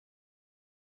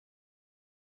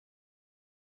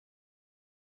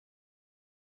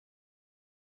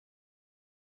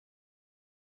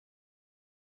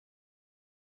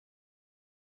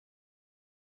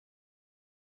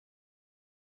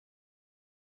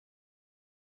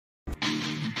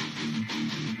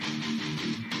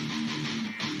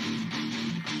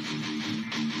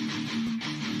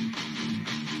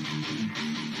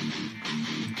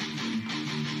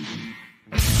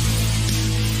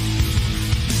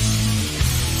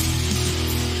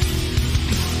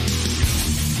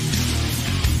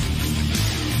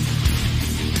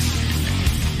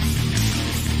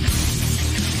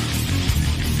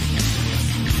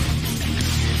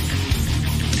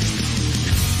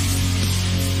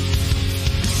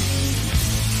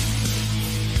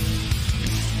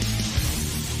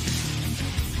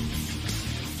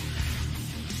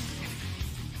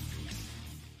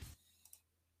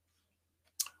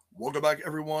Welcome back,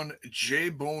 everyone. J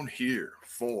Bone here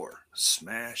for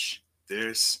Smash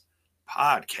This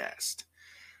Podcast.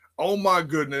 Oh my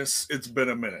goodness, it's been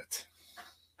a minute.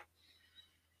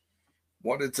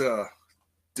 Wanted to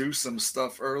do some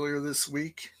stuff earlier this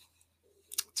week.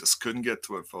 Just couldn't get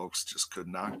to it, folks. Just could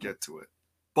not get to it.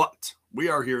 But we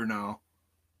are here now.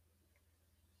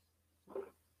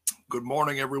 Good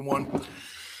morning, everyone.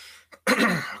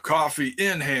 Coffee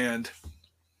in hand.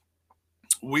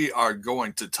 We are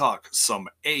going to talk some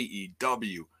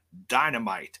AEW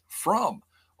Dynamite from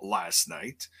last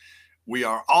night. We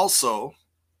are also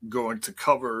going to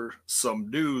cover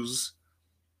some news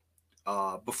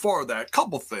before that.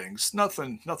 Couple things,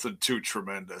 nothing too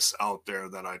tremendous out there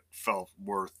that I felt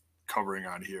worth covering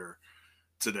on here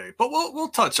today. But we'll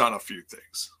touch on a few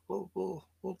things. We'll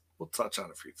touch on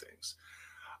a few things.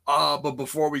 But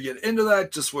before we get into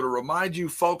that, just want to remind you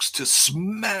folks to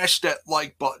smash that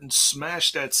like button,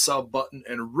 smash that sub button,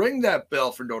 and ring that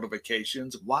bell for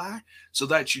notifications. Why? So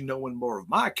that you know when more of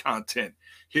my content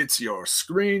hits your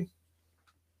screen.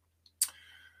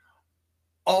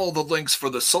 All the links for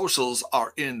the socials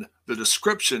are in the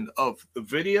description of the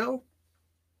video.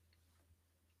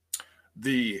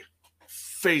 The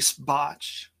face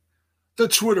botch, the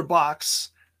Twitter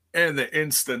box, and the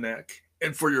Instaneck.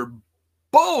 And for your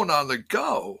bone on the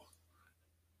go,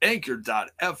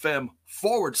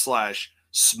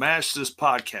 anchor.fm/smash this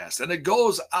podcast. And it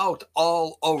goes out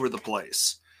all over the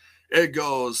place. It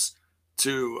goes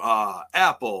to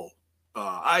Apple,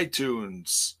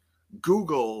 iTunes,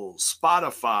 Google,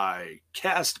 Spotify,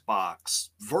 Castbox,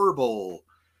 Verbal,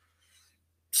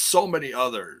 so many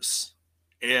others.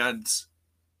 And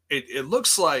it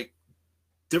looks like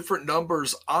different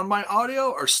numbers on my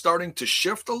audio are starting to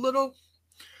shift a little.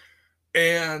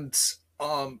 And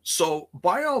so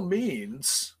by all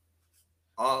means,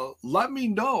 let me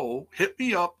know, hit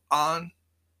me up on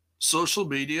social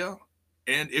media.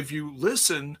 And if you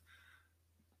listen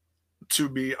to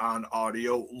me on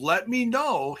audio, let me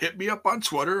know, hit me up on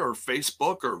Twitter or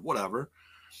Facebook or whatever.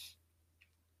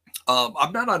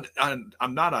 I'm not on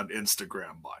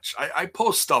Instagram much. I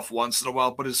post stuff once in a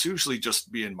while, but it's usually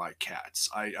just me and my cats.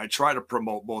 I try to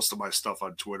promote most of my stuff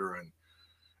on Twitter and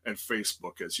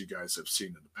Facebook, as you guys have seen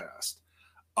in the past.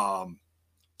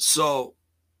 So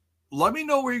let me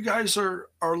know where you guys are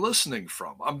listening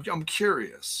from. I'm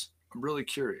curious. I'm really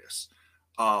curious.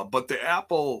 But the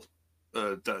Apple,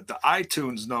 the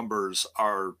iTunes numbers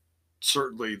are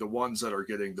certainly the ones that are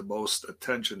getting the most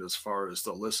attention as far as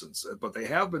the listens. But they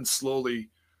have been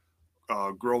slowly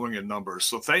growing in numbers.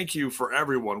 So thank you for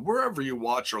everyone, wherever you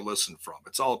watch or listen from.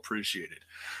 It's all appreciated.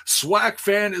 Swag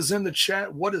Fan is in the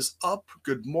chat. What is up?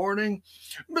 Good morning.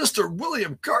 Mr.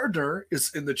 William Gardner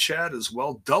is in the chat as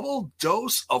well. Double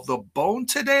dose of the bone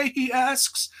today, he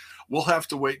asks. We'll have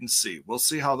to wait and see. We'll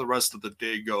see how the rest of the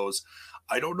day goes.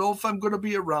 I don't know if I'm going to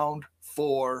be around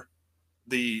for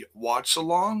the watch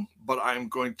along, but I'm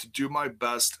going to do my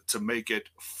best to make it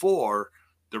for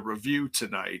the review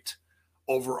tonight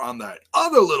over on that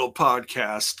other little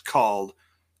podcast called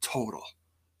Total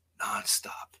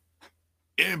Nonstop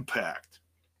Impact,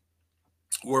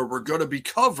 where we're going to be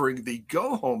covering the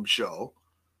Go Home show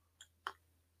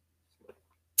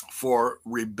for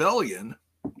Rebellion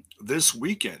this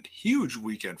weekend. Huge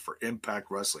weekend for Impact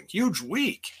Wrestling. Huge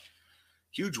week,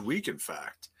 in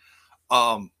fact.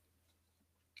 I'm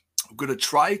going to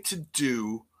try to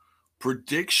do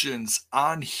predictions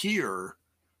on here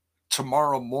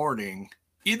tomorrow morning,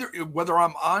 either whether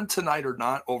I'm on tonight or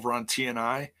not over on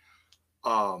TNI.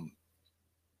 And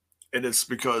it's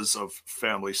because of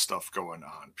family stuff going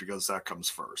on, because that comes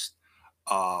first.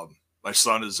 My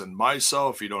son is in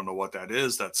MISO. If you don't know what that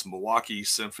is, that's Milwaukee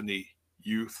Symphony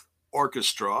Youth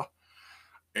Orchestra.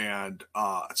 And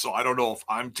so I don't know if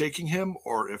I'm taking him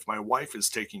or if my wife is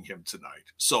taking him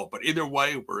tonight. So, but either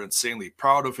way, we're insanely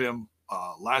proud of him.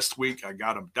 Last week, I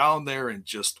got him down there and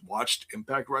just watched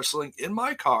Impact Wrestling in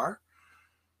my car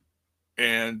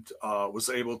and was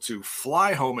able to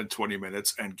fly home in 20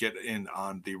 minutes and get in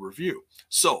on the review.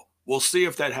 So we'll see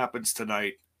if that happens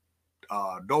tonight.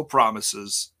 No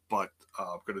promises, but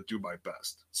I'm going to do my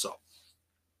best. So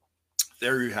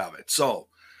there you have it. So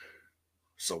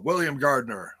William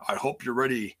Gardner, I hope you're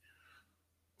ready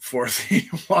for the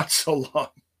watch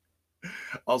along.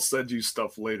 I'll send you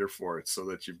stuff later for it so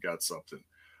that you've got something.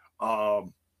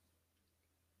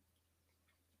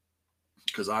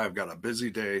 Because I have got a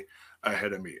busy day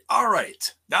ahead of me. All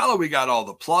right. Now that we got all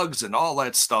the plugs and all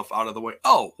that stuff out of the way.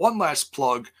 Oh, one last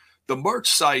plug. The merch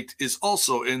site is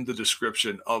also in the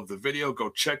description of the video.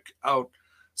 Go check out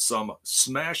some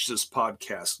Smash This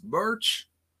Podcast merch.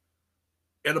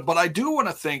 But I do want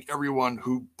to thank everyone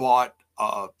who bought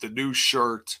the new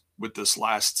shirt with this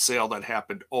last sale that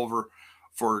happened over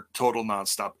for Total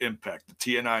Nonstop Impact. The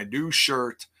TNI new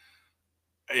shirt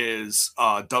is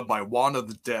done by Juan of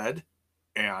the Dead,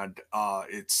 and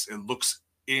it looks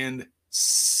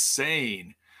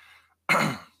insane.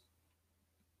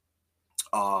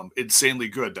 Insanely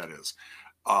good, that is.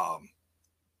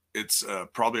 It's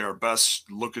probably our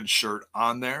best looking shirt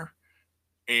on there.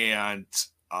 And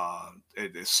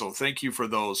so thank you for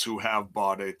those who have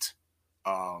bought it.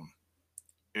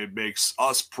 It makes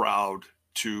us proud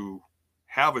to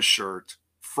have a shirt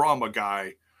from a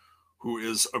guy who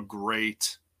is a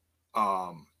great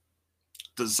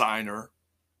designer,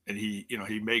 and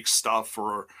he makes stuff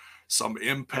for some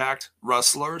Impact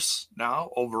wrestlers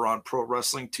now over on Pro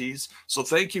Wrestling Tees. So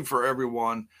thank you for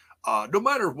everyone, no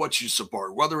matter what you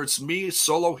support, whether it's me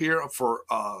solo here for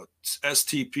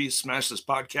STP Smash This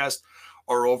Podcast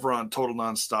or over on Total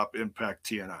Nonstop Impact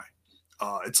TNI.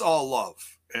 It's all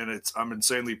love, and I'm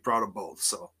insanely proud of both.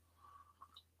 So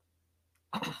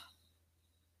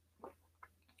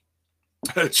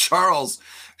Charles,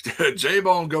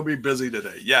 J-Bone gonna be busy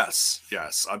today. Yes.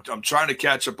 I'm trying to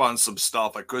catch up on some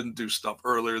stuff. I couldn't do stuff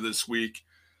earlier this week,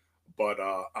 but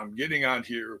I'm getting on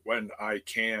here when I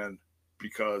can,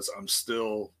 because I'm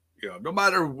still, no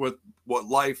matter what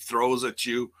life throws at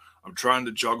you, I'm trying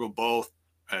to juggle both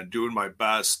and doing my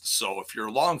best. So if you're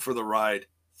along for the ride,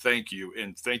 thank you.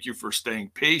 And thank you for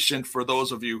staying patient for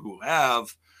those of you who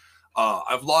have.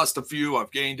 I've lost a few,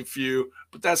 I've gained a few,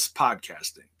 but that's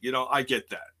podcasting. I get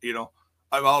that.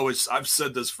 I've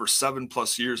said this for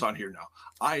 7+ years on here now.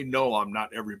 I know I'm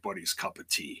not everybody's cup of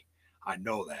tea. I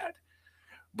know that.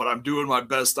 But I'm doing my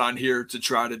best on here to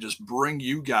try to just bring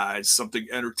you guys something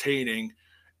entertaining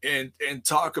and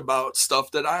talk about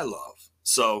stuff that I love.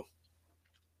 So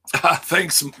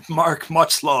thanks, Mark.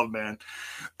 Much love, man.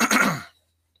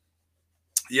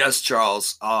 Yes,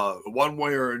 Charles. One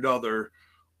way or another,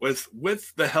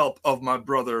 with the help of my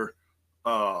brother,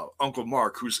 Uncle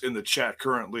Mark, who's in the chat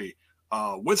currently,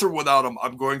 with or without him,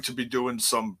 I'm going to be doing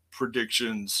some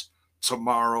predictions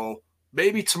tomorrow,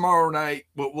 maybe tomorrow night,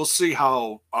 but we'll see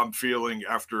how I'm feeling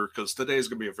after, because today is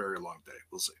going to be a very long day.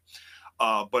 We'll see.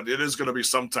 But it is going to be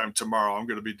sometime tomorrow. I'm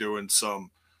going to be doing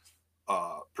some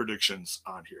predictions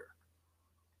on here.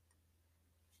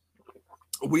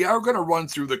 We are going to run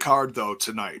through the card, though,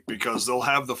 tonight, because they'll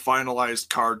have the finalized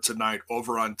card tonight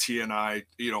over on TNI.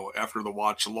 After the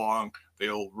watch along,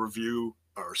 they'll reveal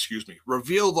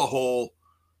the whole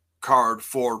card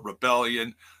for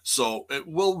Rebellion. So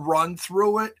we'll run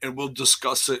through it and we'll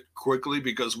discuss it quickly,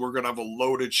 because we're going to have a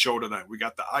loaded show tonight. We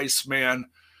got the Iceman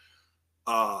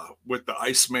with the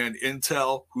Iceman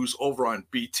Intel, who's over on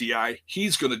BTI.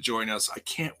 He's going to join us. I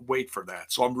can't wait for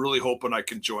that. So I'm really hoping I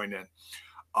can join in.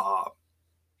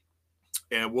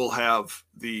 And we'll have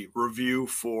the review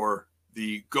for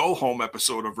the Go Home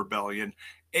episode of Rebellion,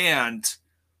 and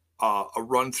a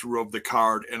run through of the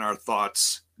card and our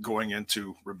thoughts going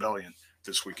into Rebellion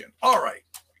this weekend. All right.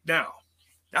 Now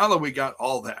that we got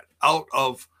all that out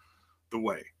of the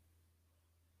way,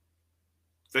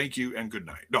 thank you and good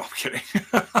night. No, I'm kidding.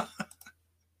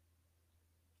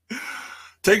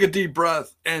 Take a deep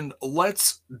breath and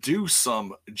let's do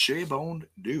some J-Bone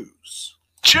news.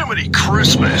 Jiminy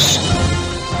Christmas.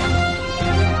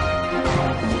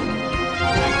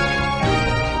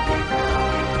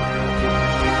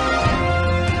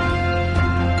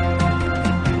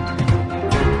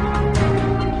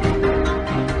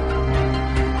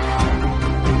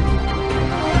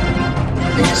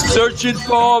 Searching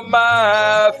for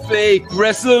my fake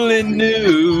wrestling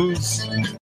news.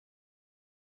 What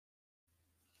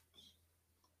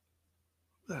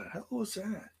the hell was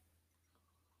that?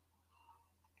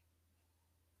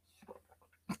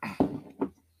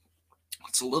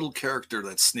 It's a little character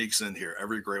that sneaks in here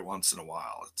every great once in a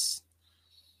while. It's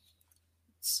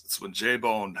when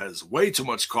J-Bone has way too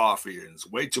much coffee and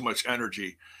way too much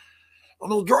energy,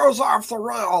 and he goes off the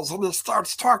rails and he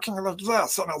starts talking like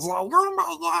this, and it's like, oh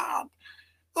my God,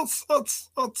 it's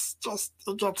just,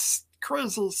 it gets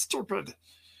crazy stupid,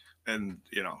 and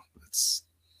it's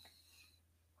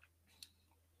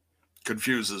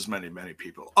confuses many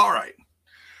people. All right,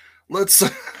 let's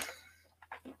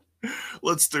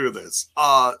do this.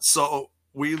 So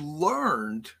we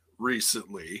learned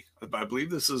recently, I believe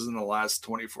this is in the last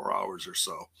 24 hours or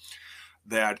so,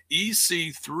 that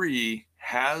EC3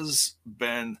 has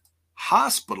been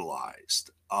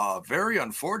hospitalized. Very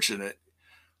unfortunate.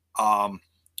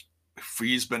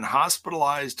 He's been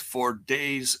hospitalized for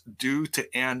days due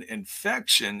to an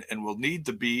infection and will need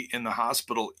to be in the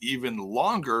hospital even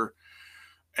longer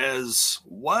as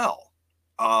well.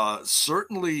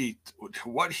 Certainly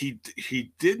what he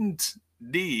didn't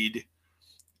need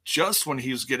just when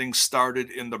he was getting started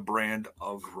in the brand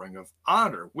of Ring of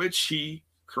Honor, which he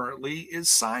currently is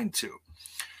signed to.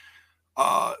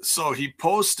 So he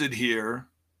posted here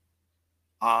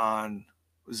on,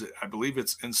 I believe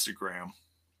it's Instagram.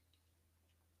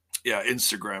 Yeah,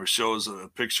 Instagram shows a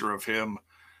picture of him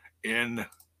in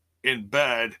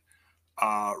bed,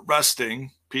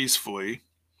 resting peacefully.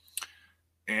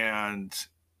 And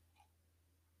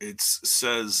it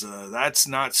says, that's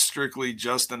not strictly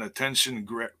just an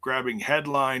attention-grabbing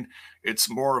headline. It's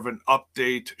more of an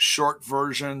update, short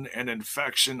version, an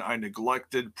infection I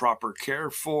neglected proper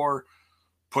care for,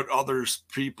 put others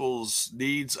people's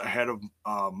needs ahead of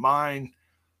mine,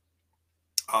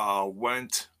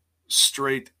 went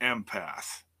straight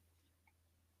empath.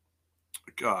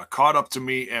 Caught up to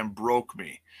me and broke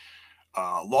me.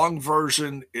 Long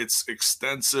version, it's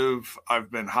extensive.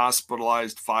 I've been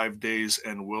hospitalized 5 days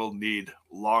and will need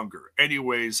longer.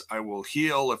 Anyways, I will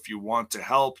heal. If you want to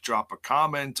help, drop a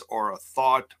comment or a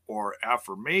thought or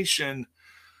affirmation.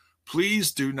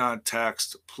 Please do not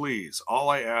text, please. All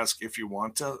I ask, if you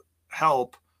want to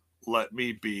help, let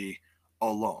me be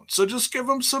alone. So just give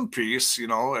them some peace, you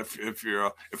know. If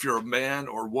you're a man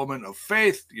or woman of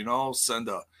faith, you know, send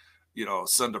a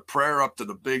prayer up to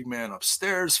the big man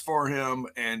upstairs for him,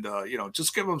 and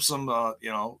just give him some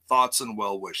thoughts and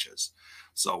well wishes.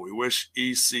 So we wish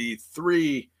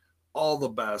EC3 all the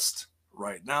best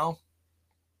right now,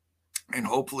 and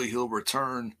hopefully he'll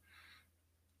return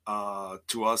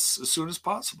to us as soon as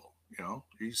possible. You know,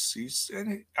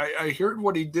 I heard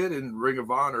what he did in Ring of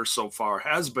Honor so far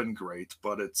has been great,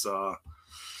 but it's going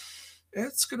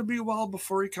to be a while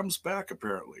before he comes back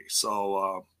apparently.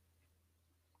 So,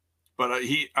 but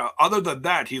he other than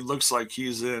that, he looks like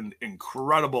he's in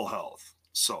incredible health.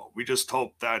 So we just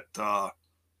hope that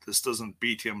this doesn't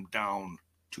beat him down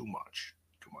too much.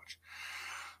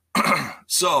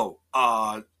 So,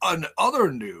 on other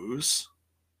news,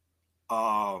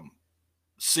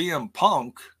 CM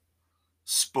Punk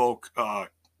spoke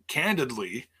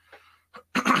candidly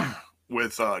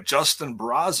with Justin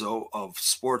Brazo of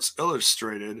Sports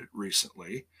Illustrated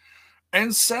recently,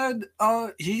 and said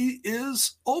he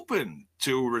is open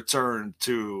to return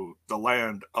to the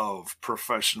land of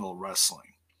professional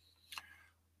wrestling.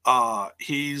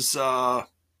 He's got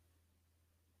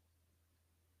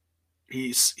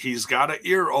an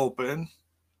ear open.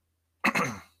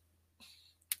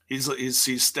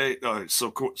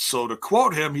 So to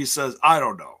quote him, he says, "I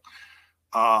don't know.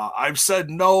 I've said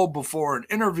no before in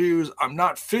interviews. I'm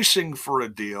not fishing for a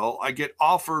deal. I get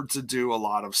offered to do a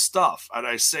lot of stuff, and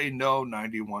I say no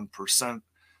 91%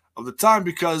 of the time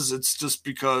because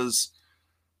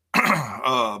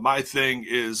my thing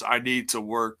is I need to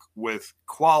work with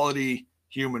quality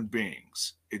human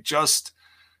beings. It just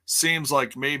seems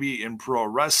like maybe in pro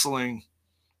wrestling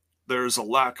there's a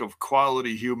lack of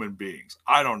quality human beings.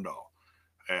 I don't know.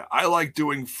 I like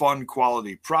doing fun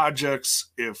quality projects.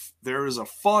 If there is a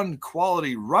fun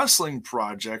quality wrestling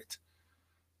project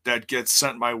that gets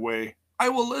sent my way, I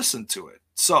will listen to it."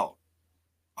 So,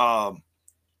 but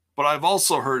I've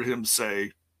also heard him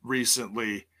say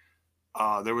recently,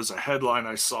 there was a headline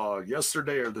I saw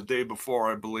yesterday or the day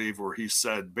before, I believe, where he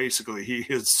said basically he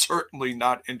is certainly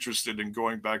not interested in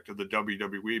going back to the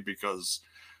WWE because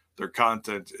their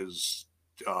content is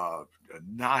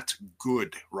not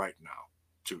good right now,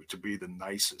 to be the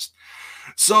nicest.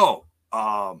 So,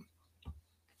 a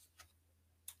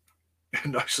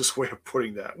nicest way of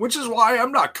putting that, which is why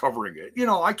I'm not covering it. You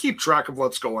know, I keep track of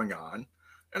what's going on,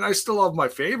 and I still have my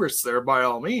favorites there by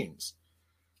all means.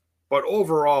 But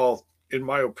overall, in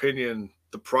my opinion,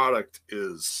 the product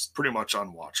is pretty much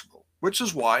unwatchable, which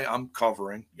is why I'm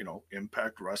covering,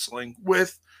 Impact Wrestling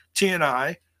with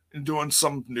TNI and doing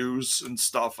some news and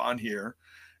stuff on here,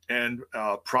 and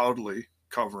proudly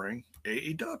covering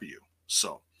AEW.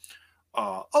 So,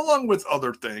 along with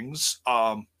other things,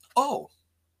 Dark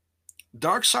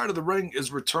Side of the Ring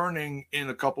is returning in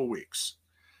a couple weeks,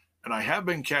 and I have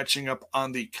been catching up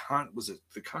on the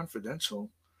Confidential?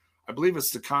 I believe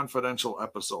it's the Confidential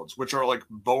episodes, which are like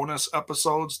bonus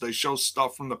episodes. They show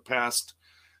stuff from the past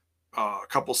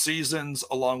couple seasons,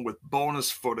 along with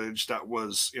bonus footage that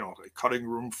was, like cutting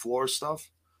room floor stuff.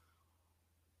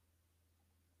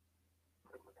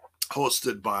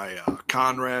 Hosted by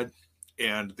Conrad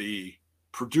and the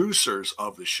producers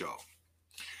of the show.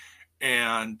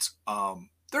 And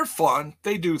they're fun.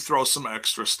 They do throw some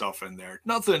extra stuff in there.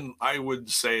 Nothing I would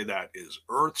say that is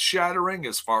earth-shattering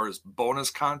as far as bonus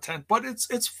content, but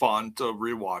it's fun to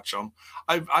rewatch them.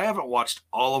 I haven't watched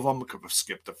all of them because I've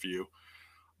skipped a few.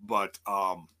 But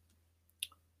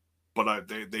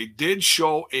they did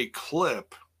show a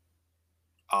clip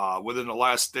within the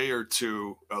last day or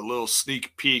two, a little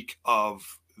sneak peek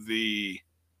of the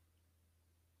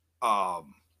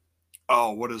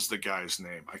what is the guy's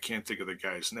name? I can't think of the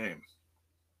guy's name.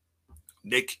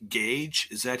 Nick Gage,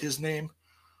 is that his name?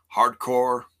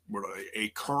 Hardcore, a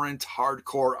current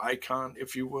hardcore icon,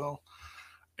 if you will.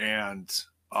 And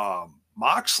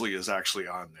Moxley is actually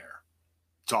on there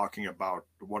talking about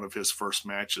one of his first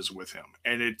matches with him.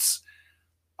 And it's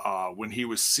when he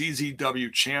was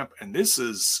CZW champ, and this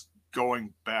is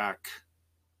going back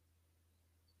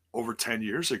over 10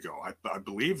 years ago. I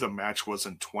believe the match was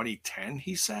in 2010,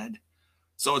 he said.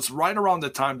 So it's right around the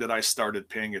time that I started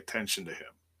paying attention to him,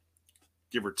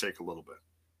 give or take a little bit.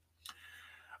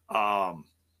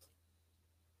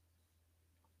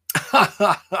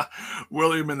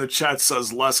 William in the chat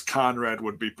says Les Conrad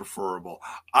would be preferable.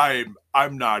 I'm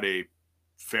not a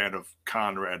fan of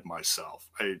Conrad myself.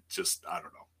 I don't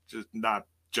know. Just not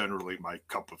generally my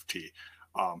cup of tea.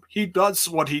 He does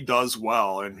what he does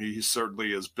well, and he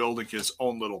certainly is building his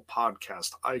own little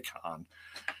podcast icon,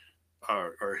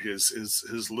 or his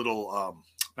little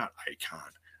not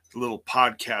icon, little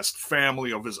podcast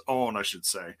family of his own, I should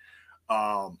say.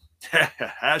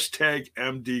 Hashtag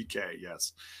MDK,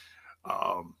 yes.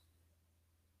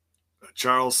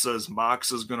 Charles says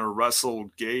Mox is going to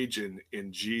wrestle Gage in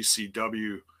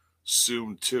GCW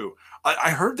soon too.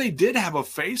 I heard they did have a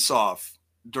face-off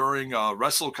during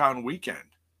WrestleCon weekend.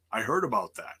 I heard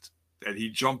about that he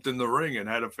jumped in the ring and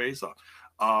had a face-off.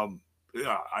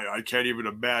 Yeah, I can't even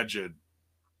imagine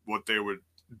what they would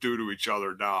do to each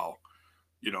other now,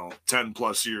 10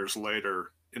 plus years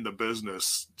later in the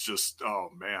business. Just,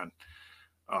 oh man.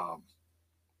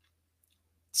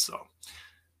 So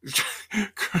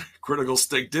Critical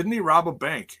Stick, didn't he rob a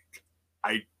bank?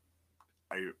 I'm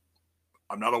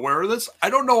not aware of this. I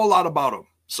don't know a lot about him,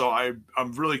 so I'm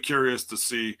really curious to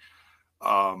see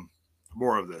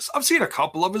more of this. I've seen a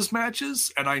couple of his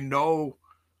matches, and I know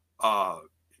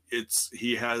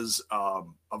he has a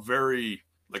very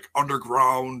like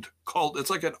underground cult. It's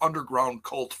like an underground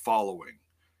cult following,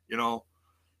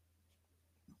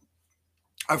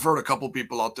 I've heard a couple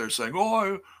people out there saying,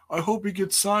 "Oh, I hope he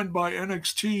gets signed by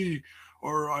NXT,"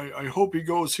 or I hope he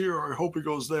goes here, or I hope he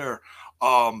goes there.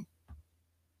 I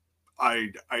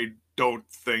don't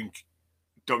think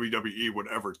WWE would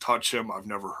ever touch him. I've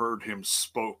never heard him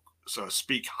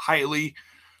speak highly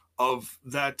of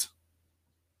that,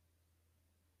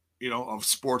 of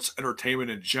sports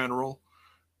entertainment in general.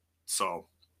 So,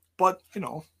 but,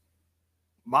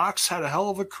 Mox had a hell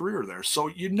of a career there. So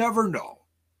you never know.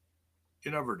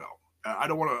 You never know. I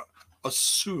don't want to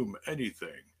assume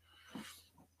anything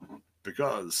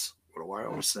because what do I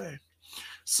always say?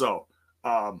 So,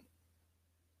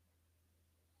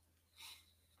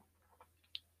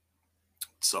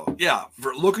 yeah,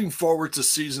 looking forward to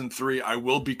season 3. I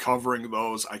will be covering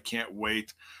those. I can't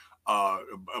wait.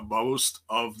 Most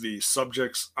of the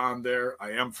subjects on there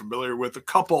I am familiar with. A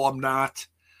couple I'm not,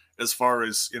 as far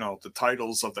as, the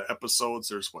titles of the episodes.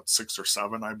 There's 6 or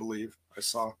 7, I believe I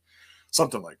saw.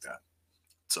 Something like that.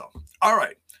 So, all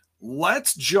right.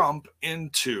 Let's jump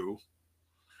into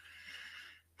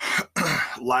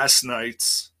last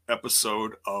night's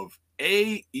episode of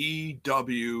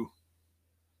AEW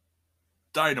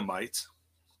Dynamite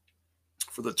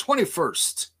for the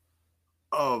 21st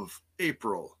of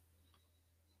April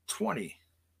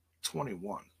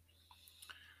 2021.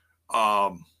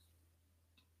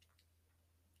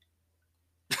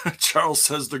 Charles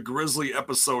says the Grizzly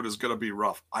episode is going to be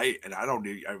rough. I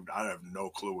have no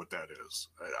clue what that is.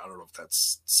 I don't know if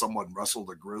that's someone wrestled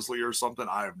a Grizzly or something.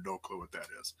 I have no clue what that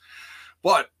is.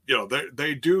 But,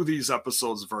 they do these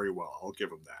episodes very well. I'll give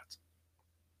them that.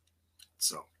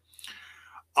 So,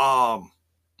 all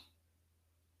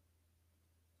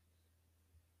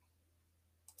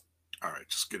right,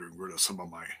 just getting rid of some of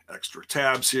my extra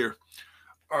tabs here.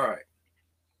 All right.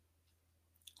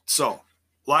 So,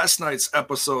 last night's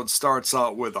episode starts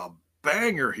out with a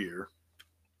banger here.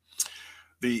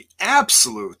 The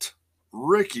absolute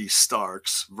Ricky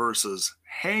Starks versus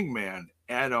Hangman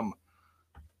Adam.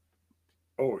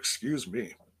 Oh, excuse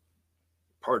me.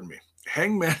 Pardon me.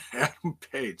 Hangman Adam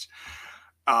Page.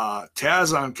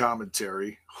 Taz on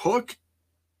commentary. Hook,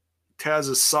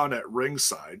 Taz's son, at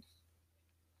ringside.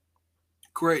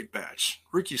 Great match.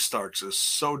 Ricky Starks is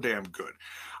so damn good.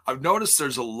 I've noticed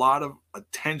there's a lot of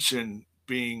attention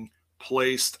being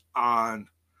placed on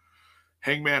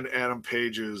Hangman Adam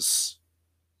Page's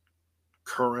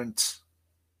current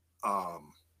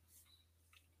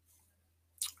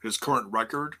his current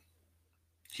record.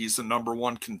 He's the number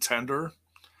 1 contender.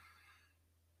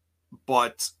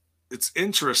 But it's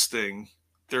interesting,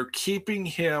 they're keeping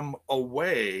him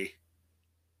away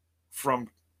from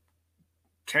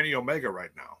Kenny Omega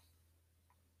right now.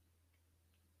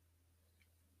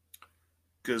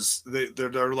 Because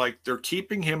they're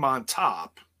keeping him on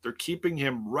top. They're keeping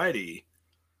him ready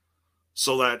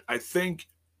so that I think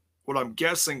what I'm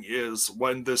guessing is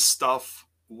when this stuff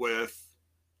with,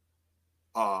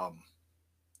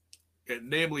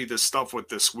 namely this stuff with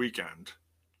this weekend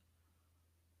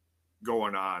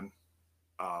going on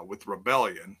with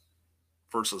Rebellion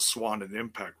versus Swan and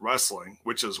Impact Wrestling,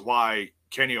 which is why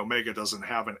Kenny Omega doesn't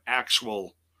have an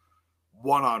actual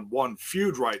one-on-one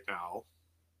feud right now.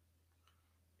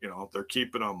 You know, they're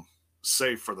keeping him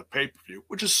safe for the pay-per-view,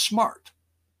 which is smart.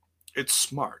 It's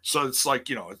smart. So it's like,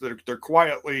 you know, they're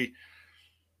quietly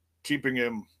keeping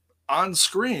him on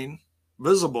screen,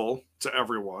 visible to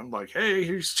everyone. Like, hey,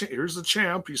 here's the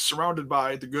champ. He's surrounded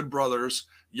by the Good Brothers,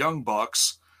 Young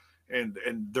Bucks, and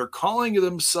they're calling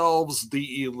themselves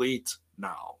the Elite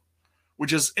now,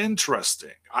 which is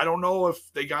interesting. I don't know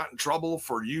if they got in trouble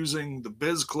for using the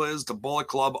Biz Cliz, the Bullet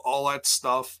Club, all that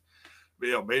stuff.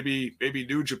 You know, maybe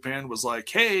New Japan was like,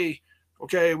 hey,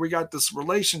 okay, we got this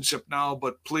relationship now,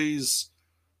 but please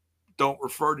don't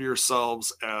refer to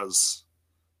yourselves as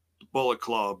the Bullet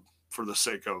Club for the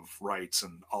sake of rights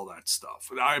and all that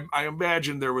stuff. I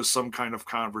imagine there was some kind of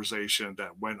conversation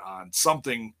that went on,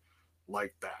 something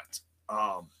like that.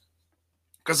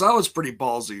 Because I was pretty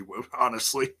ballsy,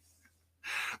 honestly.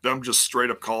 Them just straight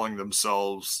up calling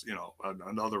themselves, you know,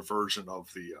 another version of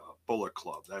the Bullet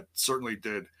Club. That certainly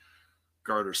did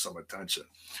garner some attention.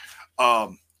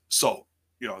 So,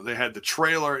 you know, they had the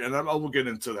trailer, and we'll get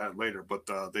into that later, but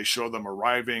they show them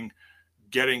arriving,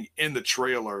 getting in the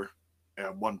trailer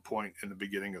at one point in the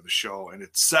beginning of the show, and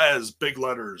it says, big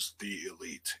letters, the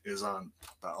Elite is on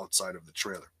the outside of the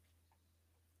trailer.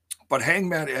 But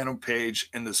Hangman Adam Page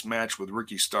in this match with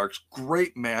Ricky Starks,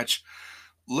 great match.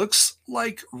 Looks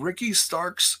like Ricky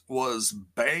Starks was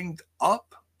banged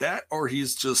up, that or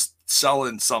he's just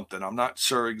selling something. I'm not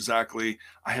sure exactly.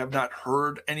 I have not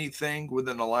heard anything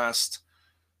within the last,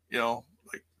 you know,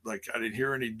 like I didn't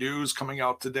hear any news coming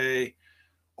out today,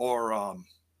 or I'm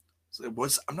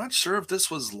not sure if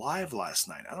this was live last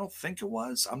night. I don't think it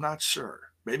was. I'm not sure.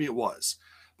 Maybe it was.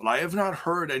 But I have not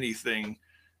heard anything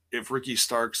if Ricky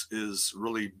Starks is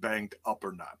really banged up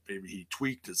or not. Maybe he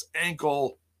tweaked his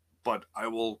ankle, but I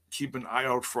will keep an eye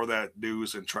out for that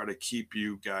news and try to keep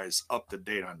you guys up to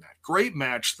date on that. Great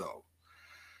match, though.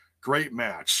 Great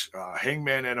match.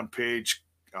 Hangman Adam Page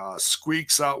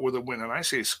squeaks out with a win. And I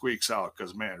say squeaks out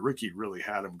because, man, Ricky really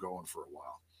had him going for a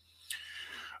while.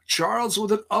 Charles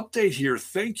with an update here.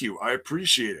 Thank you. I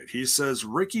appreciate it. He says,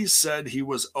 Ricky said he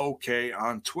was okay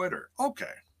on Twitter. Okay.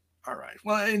 All right.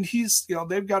 Well, and he's, you know,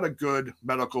 they've got a good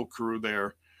medical crew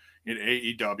there in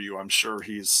AEW. I'm sure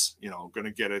he's, you know, going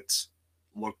to get it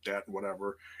looked at,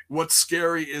 whatever. What's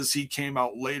scary is he came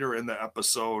out later in the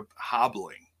episode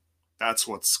hobbling. That's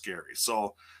what's scary.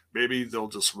 So maybe they'll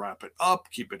just wrap it up,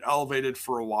 keep it elevated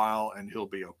for a while, and he'll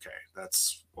be okay.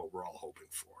 That's what we're all hoping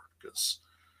for, because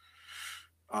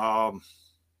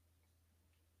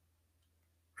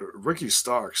Ricky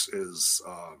Starks is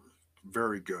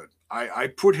very good. I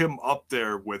put him up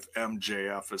there with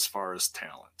MJF as far as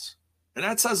talent. And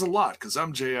that says a lot, because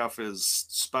MJF is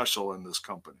special in this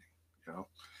company, you know.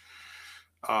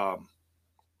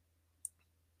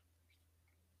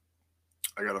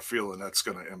 I got a feeling that's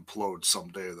going to implode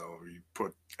someday, though. You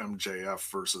put MJF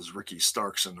versus Ricky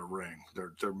Starks in the ring.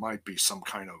 There might be some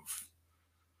kind of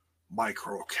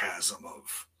microcosm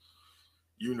of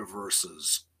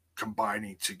universes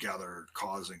combining together,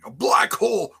 causing a black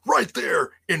hole right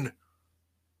there in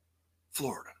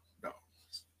Florida. No.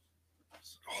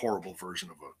 It's a horrible version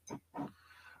of a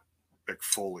Mick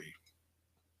Foley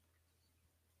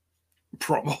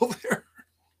promo there.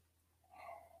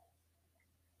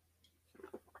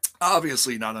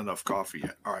 Obviously not enough coffee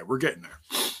yet. All right, we're getting there.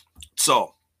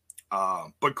 So,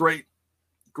 but great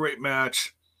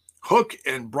match. Hook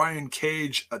and Brian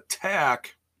Cage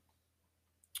attack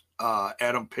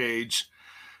Adam Page,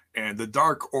 and the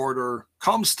Dark Order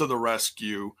comes to the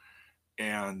rescue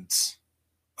and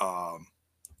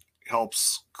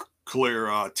helps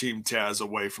clear Team Taz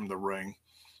away from the ring.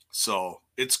 So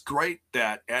it's great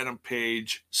that Adam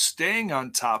Page, staying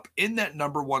on top in that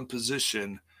number one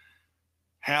position,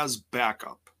 has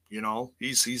backup. You know,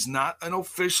 he's not an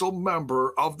official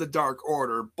member of the Dark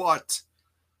Order, but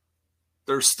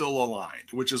they're still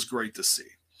aligned, which is great to see.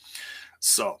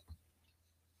 So,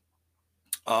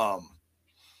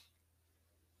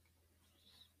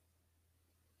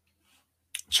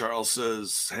 Charles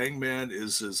says Hangman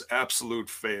is his absolute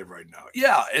fave right now.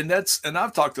 Yeah, and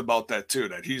I've talked about that too.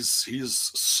 That he's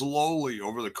slowly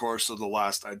over the course of the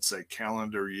last, I'd say,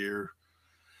 calendar year,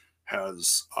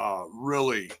 has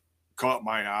really caught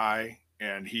my eye,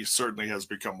 and he certainly has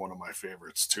become one of my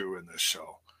favorites too in this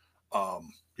show.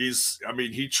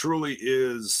 He truly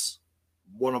is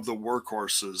one of the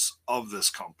workhorses of this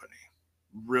company.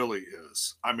 Really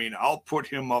is. I mean, I'll put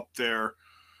him up there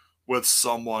with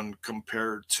someone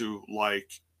compared to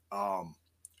like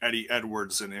Eddie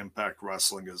Edwards in Impact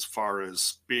Wrestling as far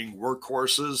as being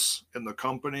workhorses in the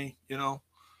company, you know?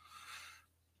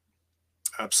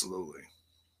 Absolutely.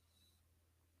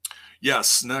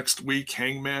 Yes, next week,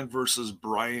 Hangman versus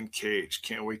Brian Cage.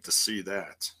 Can't wait to see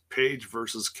that. Page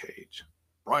versus Cage.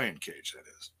 Brian Cage, that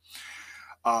is.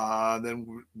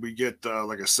 Then we get,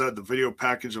 like I said, the video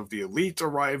package of the Elite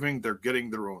arriving. They're getting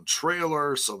their own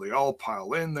trailer, so they all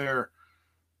pile in there.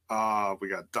 We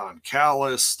got Don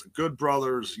Callis, the Good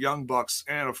Brothers, Young Bucks,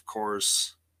 and of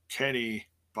course, Kenny,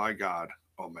 by God,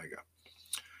 Omega.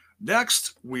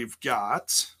 Next, we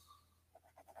got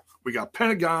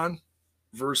Pentagon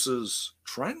versus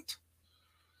Trent.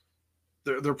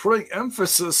 They're putting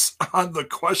emphasis on the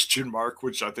question mark,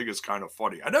 which I think is kind of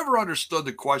funny. I never understood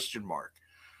the question mark.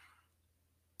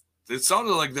 It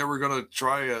sounded like they were going to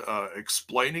try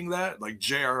explaining that. Like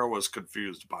JR was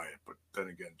confused by it, but then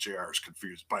again, JR is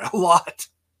confused by a lot.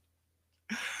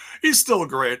 He's still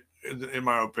great, in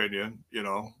my opinion, you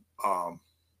know. A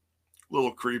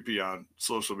little creepy on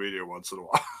social media once in a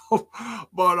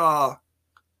while.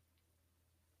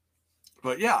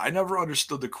 But yeah, I never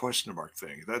understood the question mark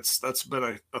thing. That's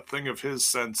been a thing of his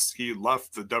since he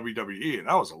left the WWE, and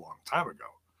that was a long time ago.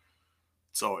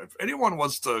 So if anyone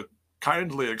wants to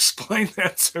kindly explain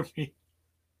that to me,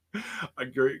 I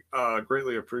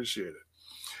greatly appreciate it.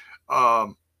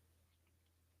 But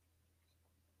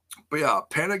yeah,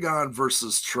 Pentagon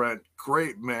versus Trent,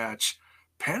 great match.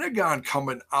 Pentagon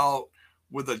coming out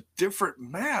with a different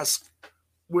mask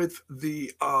with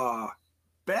the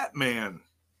Batman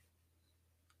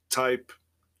type,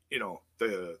 you know,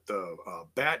 the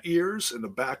bat ears in the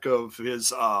back of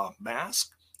his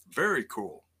mask. Very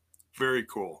cool. Very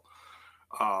cool.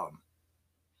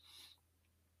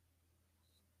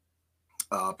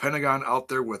 Pentagon out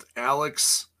there with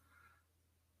Alex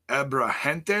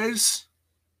Abrahantes.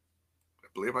 I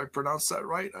believe I pronounced that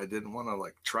right. I didn't want to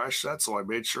like trash that, so I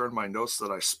made sure in my notes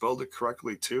that I spelled it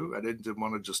correctly too. I didn't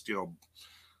want to just,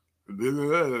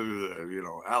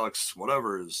 Alex,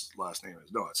 whatever his last name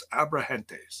is. No, it's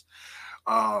Abrahantes.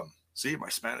 See, my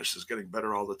Spanish is getting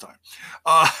better all the time.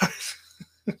 God,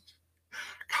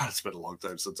 it's been a long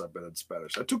time since I've been in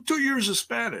Spanish. I took 2 years of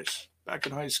Spanish back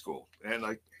in high school, and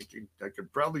I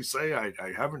could proudly say I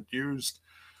haven't used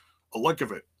a lick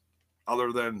of it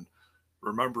other than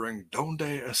remembering "Donde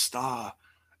está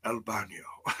el baño?"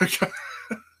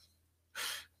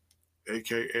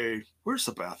 AKA, where's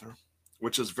the bathroom?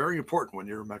 Which is very important when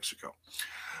you're in Mexico.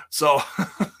 So,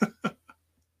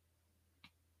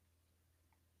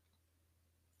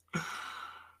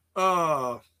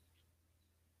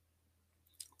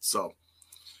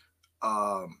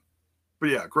 but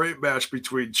yeah, great match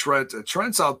between Trent.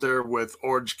 Trent's out there with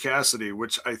Orange Cassidy,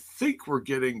 which I think we're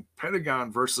getting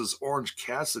Pentagon versus Orange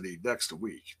Cassidy next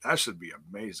week. That should be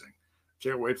amazing.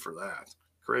 Can't wait for that.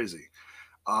 Crazy.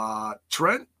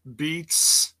 Trent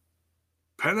beats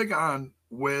Pentagon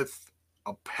with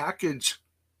a package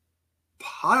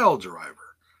pile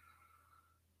driver.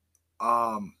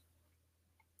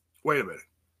 Wait a minute.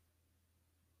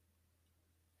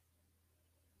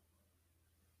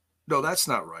 No, that's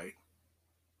not right.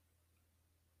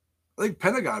 I think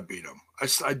Pentagon beat him. I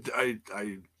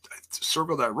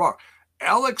circled that wrong.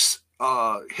 Alex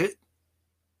hit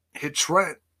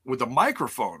Trent with a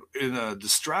microphone in a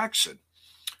distraction.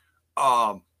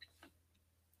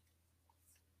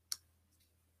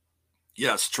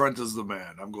 Yes, Trent is the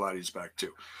man. I'm glad he's back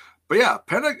too. But yeah,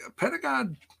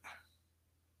 Pentagon.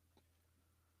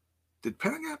 Did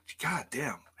Pentagon? God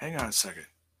damn. Hang on a second.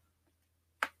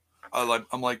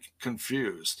 I'm like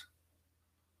confused.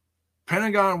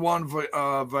 Pentagon won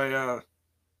via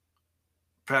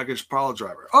package pile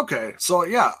driver. Okay, so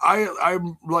yeah, I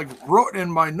like wrote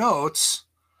in my notes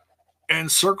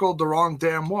and circled the wrong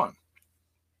damn one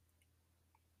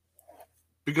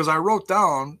because I wrote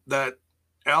down that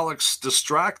Alex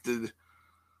distracted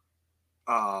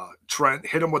Trent,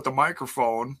 hit him with the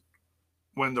microphone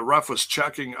when the ref was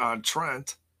checking on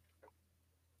Trent,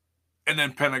 and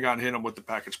then Pentagon hit him with the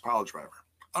package pile driver.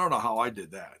 I don't know how I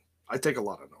did that. I take a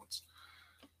lot of notes.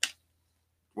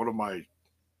 One of my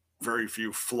very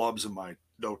few flubs in my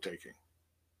note taking.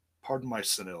 Pardon my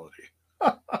senility.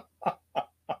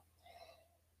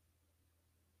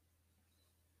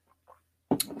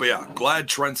 But yeah, glad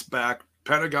Trent's back.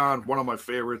 Pentagon, one of my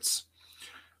favorites.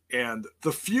 And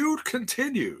the feud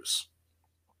continues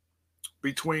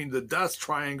between the Death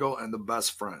Triangle and the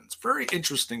Best Friends. Very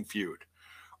interesting feud.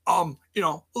 A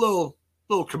little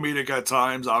comedic at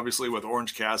times, obviously with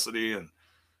Orange Cassidy and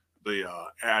the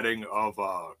adding of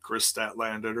Chris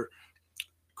Statlander,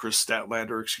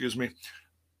 excuse me.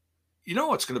 You know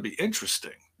what's going to be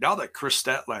interesting now that Chris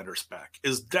Statlander's back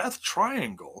is Death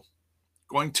Triangle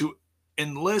going to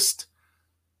enlist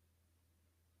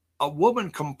a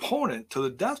woman component to the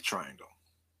Death Triangle.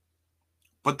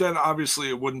 But then obviously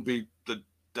it wouldn't be the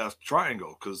Death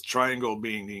Triangle because triangle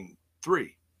meaning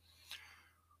 3.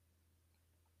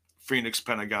 Phoenix,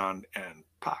 Pentagon, and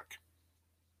Pac.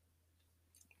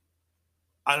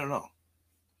 I don't know.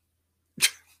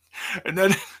 And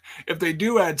then if they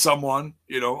do add someone,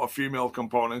 a female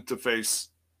component to face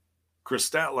Chris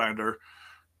Statlander,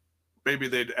 maybe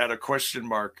they'd add a question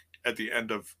mark at the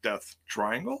end of Death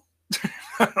Triangle.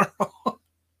 I don't know.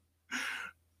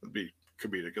 It'd be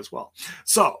comedic as well.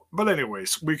 So, but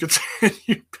anyways, we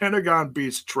continue. Pentagon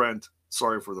beats Trent.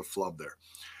 Sorry for the flub there.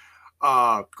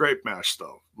 Great match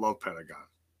though. Love Pentagon.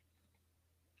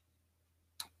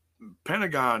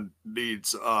 Pentagon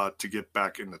needs to get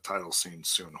back in the title scene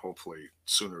soon, hopefully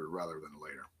sooner rather than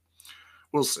later.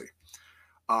 We'll see.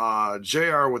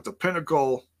 JR with the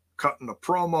Pinnacle cutting a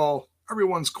promo.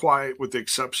 Everyone's quiet with the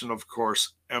exception, of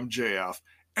course, MJF.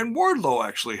 And Wardlow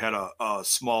actually had a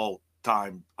small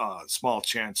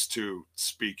chance to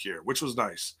speak here, which was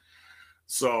nice.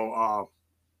 So,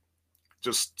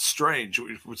 just strange.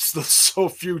 It's so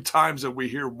few times that we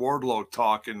hear Wardlow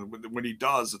talk, and when he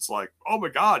does, it's like, oh my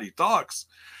God, he talks.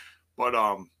 But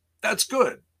that's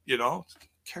good,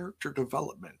 character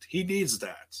development. He needs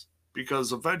that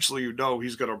because eventually,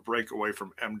 he's going to break away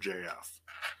from MJF.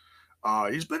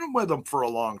 He's been with him for a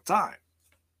long time.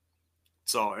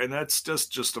 So, and that's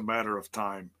just a matter of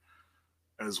time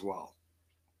as well.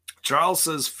 Charles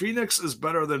says Phoenix is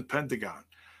better than Pentagon.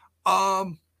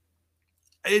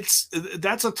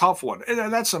 That's a tough one,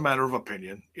 and that's a matter of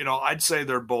opinion. I'd say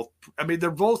they're both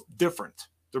different.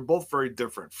 They're both very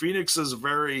different. Phoenix is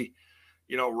very,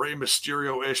 Rey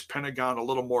Mysterio-ish. Pentagon a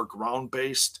little more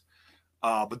ground-based,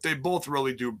 but they both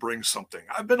really do bring something.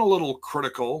 I've been a little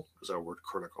critical, is that word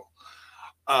critical,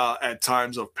 at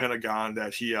times of Pentagon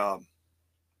that he's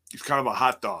kind of a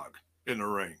hot dog in the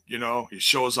ring. He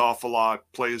shows off a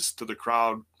lot, plays to the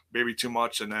crowd maybe too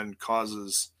much, and then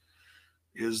causes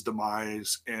his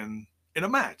demise in a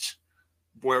match.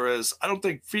 Whereas I don't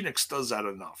think Phoenix does that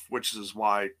enough, which is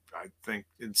why I think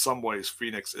in some ways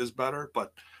Phoenix is better,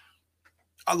 but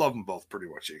I love them both pretty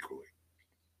much equally.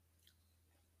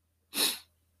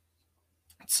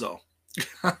 So,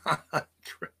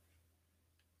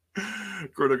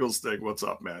 Critical Sting, what's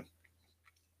up, man?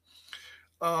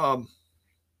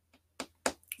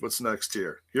 What's next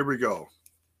here? Here we go.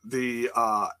 The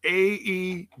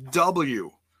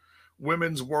AEW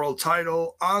Women's World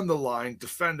Title on the line,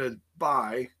 defended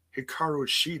by Hikaru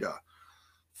Shida.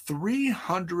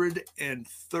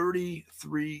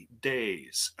 333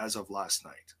 days as of last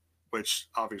night, which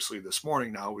obviously this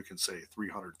morning now we can say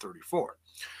 334.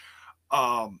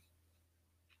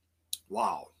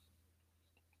 Wow.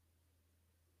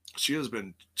 She has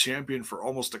been champion for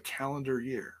almost a calendar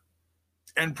year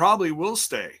and probably will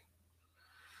stay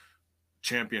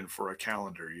champion for a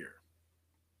calendar year.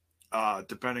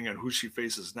 Depending on who she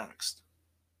faces next.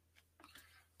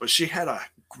 But she had a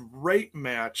great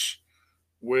match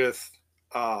with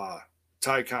Ty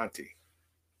Conti.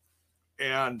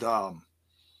 And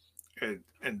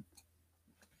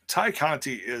Ty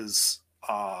Conti is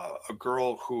a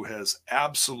girl who has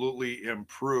absolutely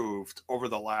improved over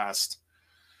the last,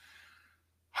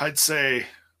 I'd say,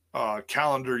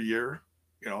 calendar year.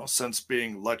 Since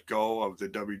being let go of the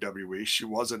WWE. She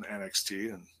was in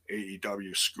NXT and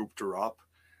AEW scooped her up.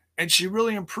 And she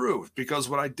really improved because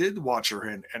when I did watch her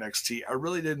in NXT, I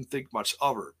really didn't think much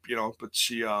of her, but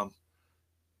she,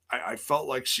 I felt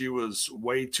like she was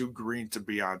way too green to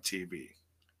be on TV.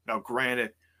 Now,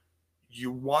 granted,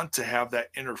 you want to have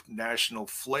that international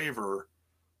flavor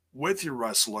with your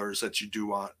wrestlers that you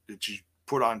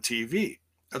put on TV.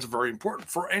 That's very important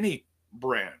for any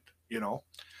brand,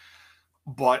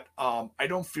 But I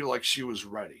don't feel like she was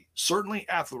ready. Certainly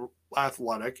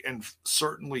athletic and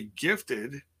certainly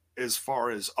gifted as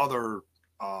far as other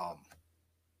I'll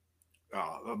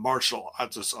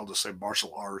just say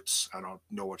martial arts. I don't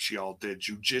know what she all did.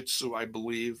 Jiu-jitsu, I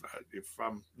believe, if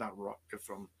I'm not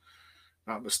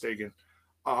mistaken.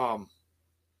 But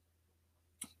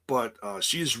but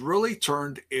she's really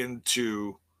turned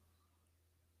into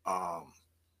um,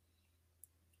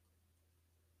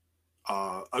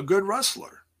 a good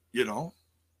wrestler. You know,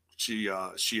 she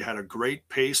had a great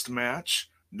paced match,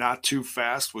 not too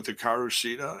fast with Hikaru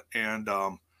Shida, and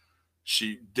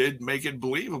she did make it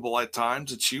believable at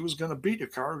times that she was going to beat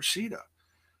Hikaru Shida,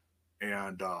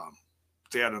 and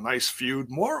they had a nice feud,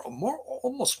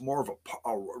 almost more of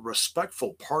a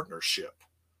respectful partnership,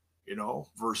 you know,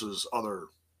 versus other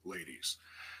ladies.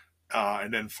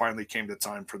 And then finally came the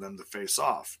time for them to face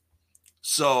off.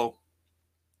 So,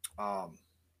 um,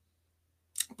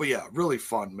 but yeah, really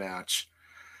fun match.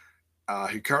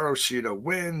 Hikaru Shida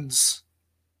wins,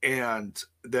 and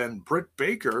then Britt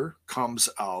Baker comes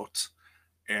out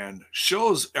and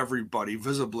shows everybody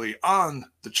visibly on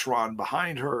the Tron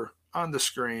behind her on the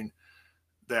screen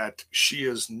that she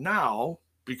is now,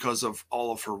 because of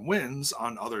all of her wins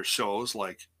on other shows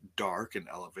like Dark and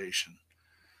Elevation,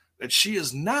 that she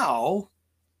is now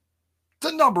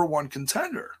the number one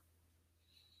contender.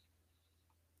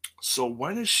 So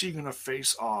when is she going to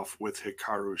face off with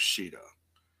Hikaru Shida?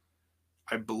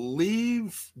 I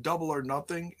believe Double or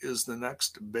Nothing is the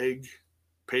next big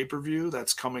pay-per-view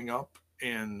that's coming up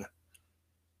in,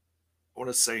 I want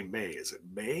to say May. Is it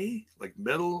May? Like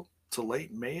middle to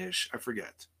late Mayish? I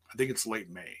forget. I think it's late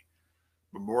May.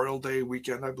 Memorial Day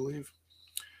weekend, I believe.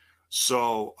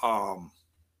 So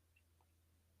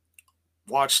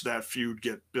watch that feud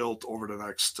get built over the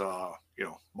next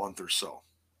month or so.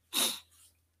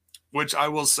 Which I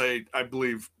will say, I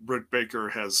believe Britt Baker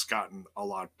has gotten a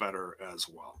lot better as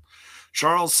well.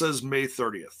 Charles says May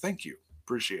 30th. Thank you.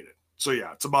 Appreciate it. So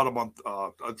yeah, it's about a month,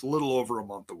 a little over a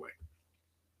month away.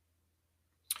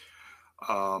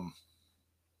 Are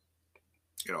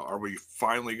we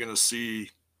finally going to see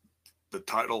the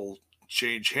title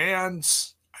change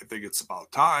hands? I think it's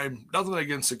about time. Nothing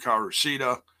against Hikaru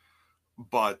Shida,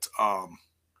 but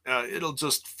it'll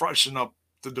just freshen up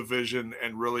the division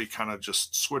and really kind of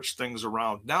just switch things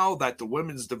around. Now that the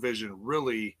women's division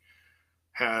really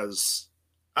has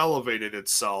elevated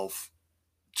itself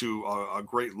to a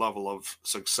great level of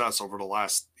success over the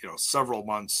last, several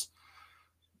months,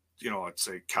 it's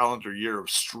a calendar year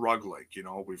of struggling.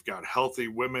 We've got healthy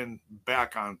women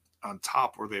back on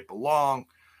top where they belong.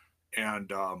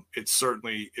 And it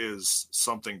certainly is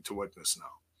something to witness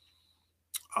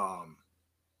now.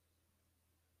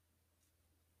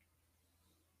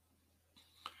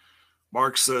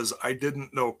 Mark says, I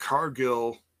didn't know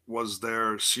Cargill was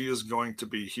there. She is going to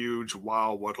be huge.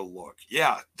 Wow, what a look.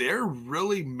 Yeah, they're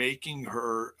really making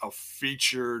her a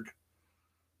featured.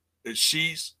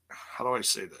 She's, how do I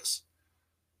say this?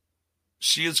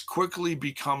 She is quickly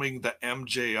becoming the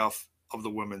MJF of the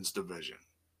women's division.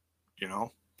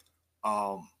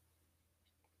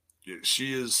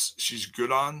 She's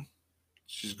good on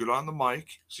the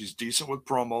mic. She's decent with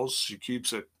promos. She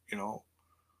keeps it,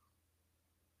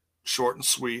 short and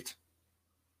sweet,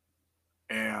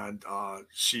 and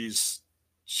she's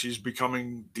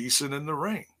becoming decent in the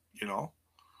ring,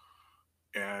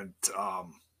 and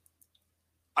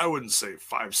I wouldn't say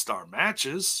 5-star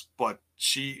matches, but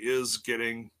she is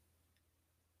getting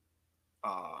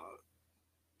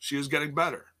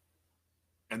better,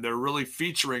 and they're really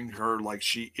featuring her like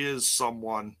she is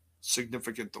someone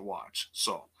significant to watch.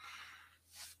 So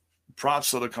props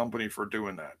to the company for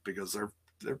doing that, because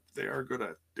they are good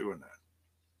at doing that.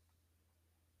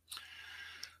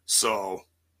 So,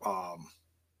 but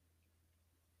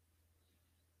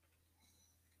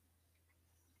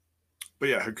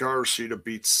yeah, Hikaru Shida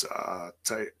beats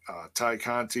Ty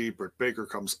Conti. Britt Baker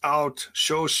comes out,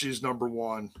 shows she's number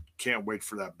one. Can't wait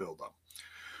for that build up.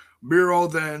 Miro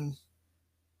then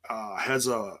has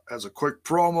a quick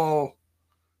promo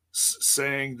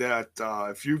saying that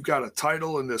if you've got a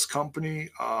title in this company,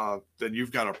 then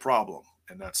you've got a problem,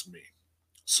 and that's me.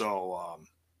 So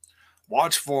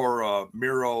watch for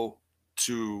Miro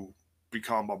to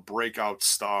become a breakout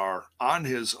star on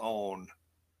his own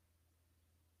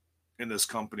in this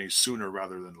company sooner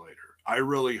rather than later. I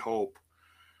really hope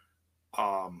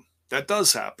that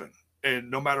does happen, and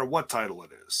no matter what title it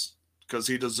is, because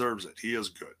he deserves it. He is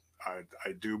good. I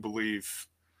do believe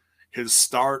his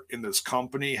start in this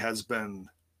company has been,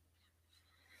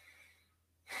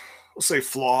 we'll say,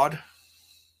 flawed.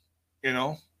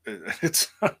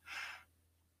 It's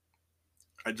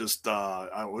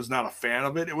I was not a fan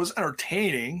of it. It was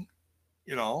entertaining.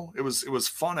 It was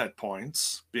fun at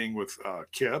points, being with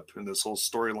Kip and this whole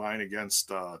storyline against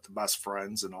the best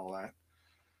friends and all that.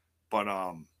 But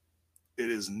it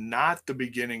is not the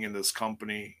beginning in this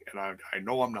company, and I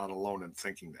know I'm not alone in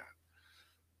thinking that.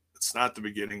 It's not the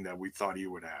beginning that we thought he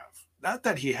would have. not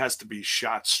that he has to be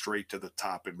shot straight to the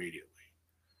top immediately.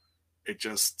 It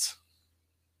just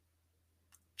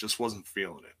wasn't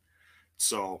feeling it.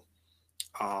 So,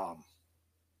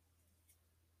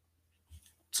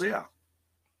 yeah,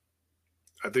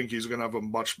 I think he's going to have a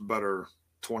much better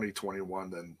 2021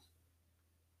 than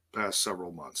past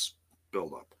several months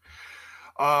build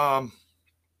up.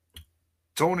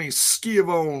 Tony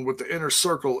Schiavone with the Inner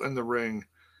Circle in the ring,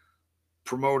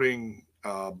 promoting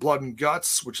Blood and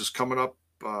Guts, which is coming up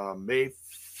May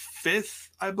 5th,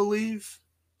 I believe.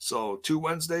 So 2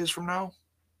 Wednesdays from now.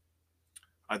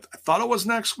 I thought it was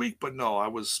next week, but no,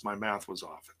 my math was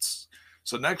off.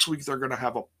 So next week they're going to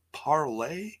have a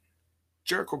parlay.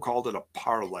 Jericho called it a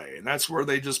parlay, and that's where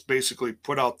they just basically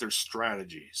put out their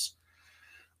strategies.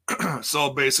 So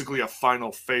basically a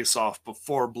final face-off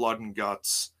before Blood and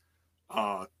Guts,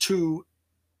 2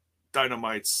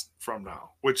 Dynamites from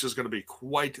now, which is going to be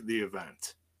quite the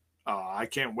event. I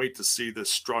can't wait to see this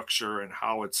structure and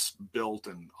how it's built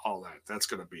and all that. That's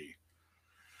going to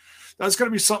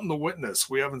be something to witness.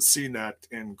 We haven't seen that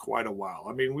in quite a while.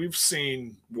 I mean, we've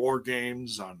seen War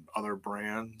Games on other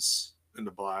brands in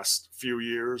the last few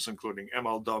years, including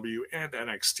MLW and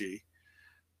NXT.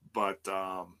 But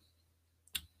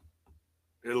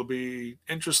it'll be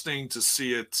interesting to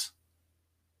see it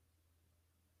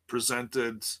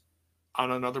presented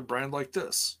on another brand like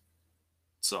this.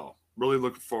 So, really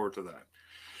looking forward to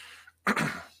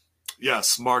that.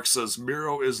 Yes, Mark says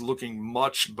Miro is looking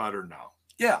much better now.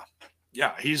 Yeah,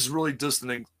 he's really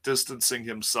distancing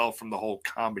himself from the whole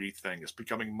comedy thing. It's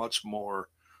becoming much more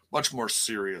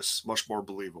serious, much more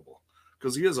believable,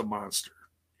 because he is a monster.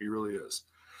 He really is.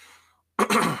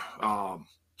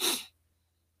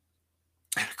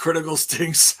 Critical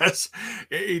Sting says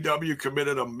AEW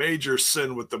committed a major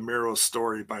sin with the Miro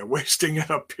story by wasting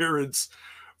an appearance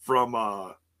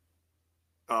from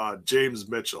James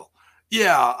Mitchell.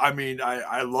 Yeah, I mean,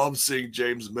 I love seeing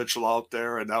James Mitchell out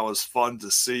there, and that was fun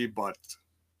to see, but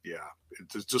yeah,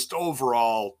 it's just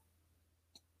overall,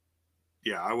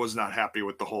 yeah, I was not happy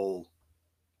with the whole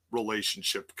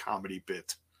relationship comedy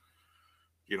bit,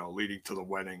 leading to the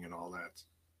wedding and all that.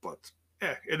 But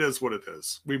yeah, it is what it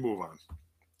is. We move on.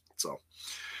 So,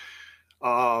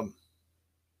 but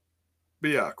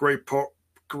yeah, great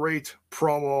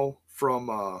promo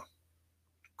from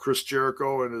Chris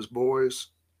Jericho and his boys.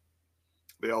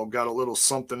 They all got a little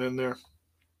something in there,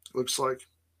 looks like.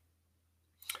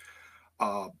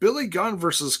 Billy Gunn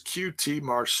versus QT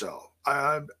Marshall.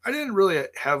 I didn't really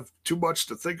have too much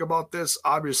to think about this.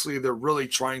 Obviously, they're really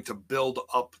trying to build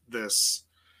up this,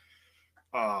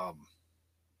 the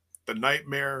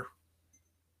Nightmare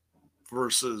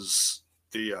versus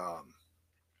the,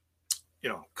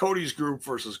 Cody's group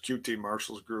versus QT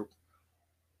Marshall's group.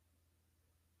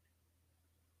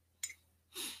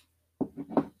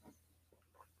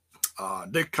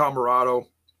 Nick Comoroto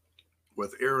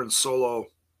with Aaron Solo.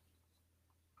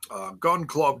 Gun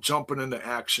Club jumping into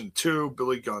action too.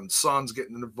 Billy Gunn's sons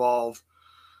getting involved.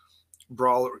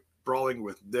 Brawling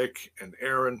with Nick and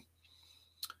Aaron.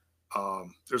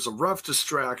 There's a ref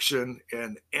distraction,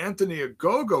 and Anthony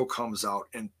Ogogo comes out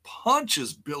and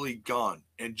punches Billy Gunn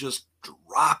and just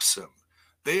drops him.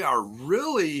 They are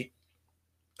really,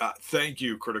 thank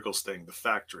you, Critical Sting, the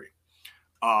Factory.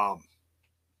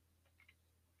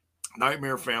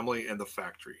 Nightmare Family and the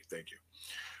Factory. Thank you.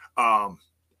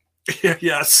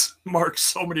 Yes, Mark,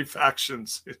 so many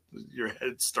factions. Your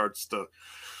head starts to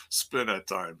spin at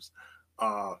times,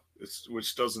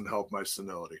 which doesn't help my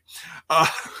senility.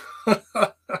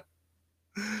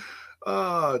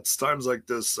 It's times like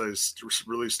this I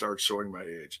really start showing my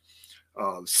age.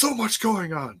 So much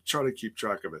going on. Try to keep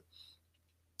track of it.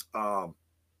 But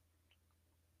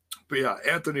yeah,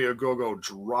 Anthony Ogogo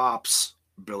drops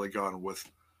Billy Gunn with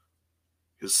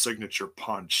his signature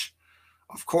punch.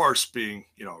 Of course, being,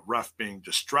 ref being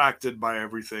distracted by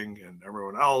everything and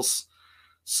everyone else.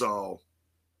 So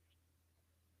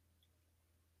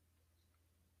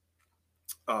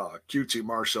QT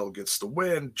Marshall gets the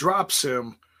win, drops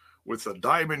him with a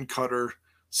diamond cutter,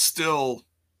 still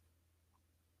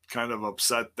kind of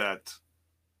upset that,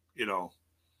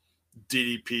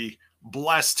 DDP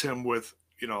blessed him with,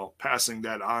 passing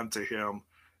that on to him.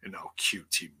 And now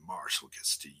QT Marshall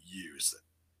gets to use the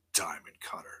diamond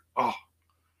cutter. Oh,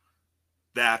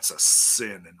 that's a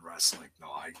sin in wrestling. No,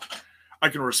 I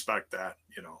can respect that.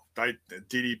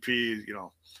 DDP,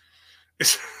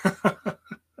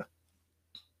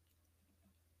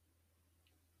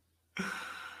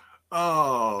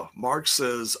 Oh, Mark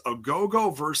says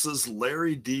Ogogo versus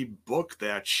Larry D. Book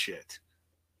that shit.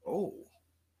 Oh,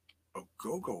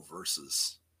 Ogogo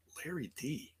versus Larry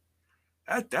D.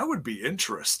 That would be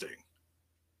interesting.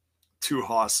 two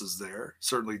hosses there,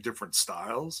 certainly different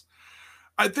styles.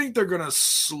 I think they're going to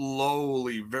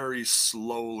slowly, very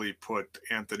slowly put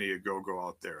Anthony Ogogo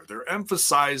out there. They're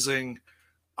emphasizing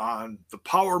on the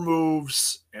power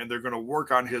moves, and they're going to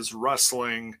work on his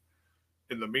wrestling.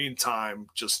 In the meantime,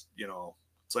 just,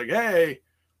 it's like, hey,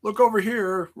 look over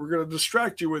here. We're going to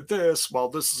distract you with this while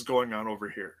this is going on over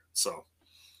here. So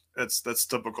that's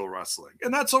typical wrestling.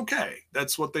 And that's okay.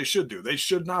 That's what they should do. They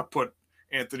should not put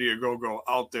Anthony Ogogo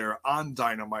out there on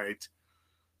Dynamite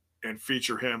and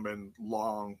feature him in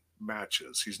long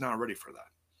matches. He's not ready for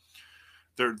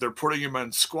that. They're putting him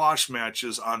in squash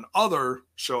matches on other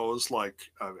shows like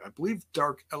I believe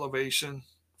Dark Elevation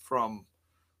from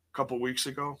a couple weeks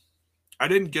ago. I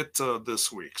didn't get to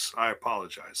this week's. I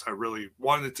apologize. I really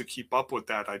wanted to keep up with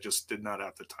that. I just did not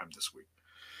have the time this week.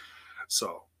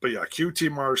 So, but yeah, QT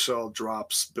Marshall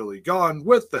drops Billy Gunn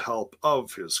with the help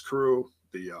of his crew,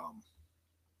 the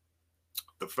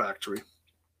factory.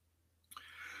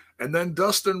 And then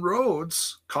Dustin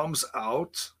Rhodes comes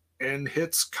out and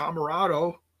hits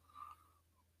Camarado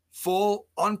full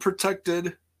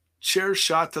unprotected chair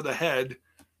shot to the head,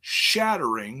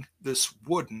 shattering this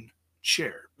wooden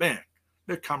chair. Man,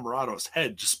 Nick Camarado's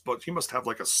head but he must have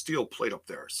like a steel plate up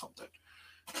there or something.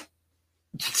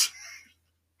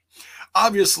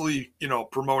 Obviously,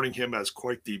 promoting him as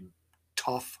quite the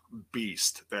tough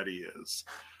beast that he is.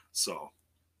 So,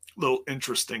 a little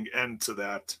interesting end to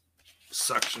that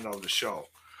section of the show.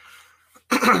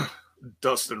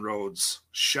 Dustin Rhodes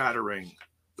shattering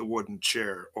the wooden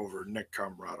chair over Nick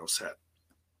Camarado's head.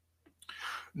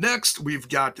 Next, we've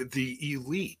got the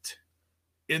Elite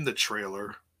in the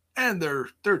trailer, and they're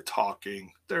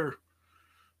talking. They're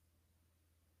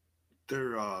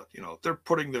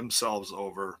putting themselves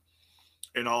over,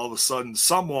 and all of a sudden,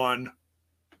 someone's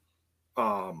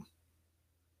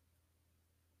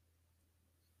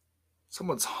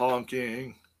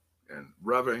honking and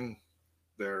revving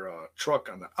their truck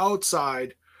on the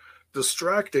outside,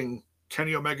 distracting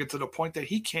Kenny Omega to the point that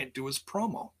he can't do his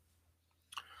promo.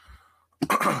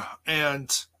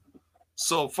 And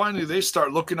so finally they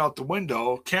start looking out the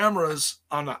window, cameras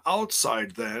on the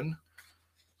outside then,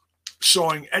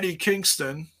 showing Eddie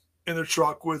Kingston in the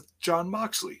truck with Jon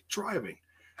Moxley driving.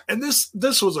 And this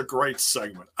was a great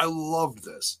segment. I loved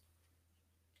this.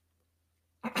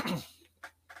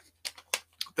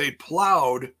 They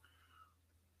plowed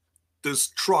this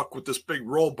truck with this big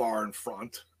roll bar in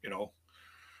front,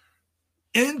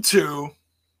 into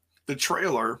the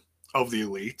trailer of the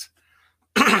Elite,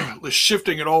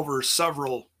 shifting it over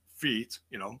several feet,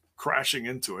 crashing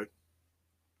into it.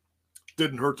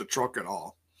 Didn't hurt the truck at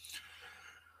all.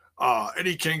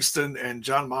 Eddie Kingston and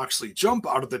Jon Moxley jump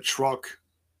out of the truck.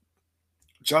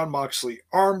 Jon Moxley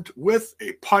armed with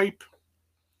a pipe,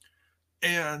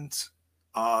 and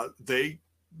they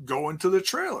go into the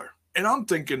trailer. And I'm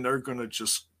thinking they're going to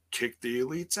just kick the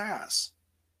Elite's ass.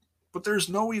 But there's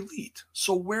no Elite.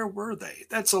 So where were they?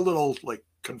 That's a little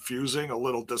confusing, a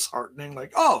little disheartening.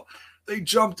 They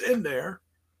jumped in there.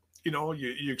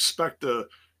 You expect to,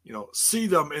 see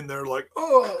them in there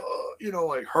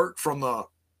hurt from the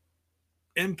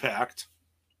impact.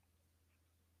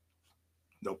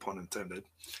 No pun intended.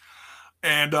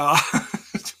 And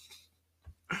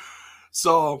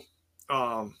so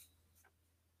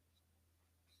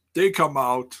they come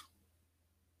out.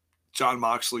 Jon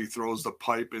Moxley throws the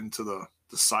pipe into the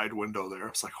side window there.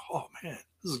 It's like, oh man,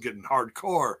 this is getting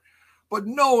hardcore. But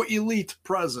no Elite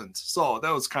present. So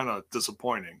that was kind of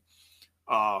disappointing.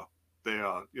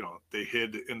 They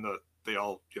hid in they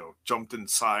all jumped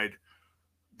inside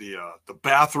the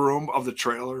bathroom of the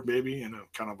trailer, maybe in a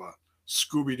kind of a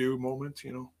Scooby-Doo moment,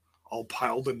 all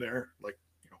piled in there like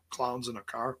clowns in a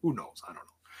car. Who knows? I don't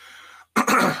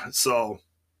know. So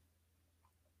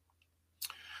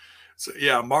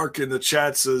yeah, Mark in the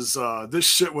chat says, this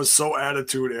shit was so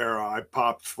Attitude Era. I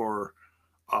popped for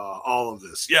all of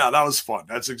this. Yeah, that was fun.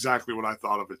 That's exactly what I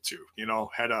thought of it too.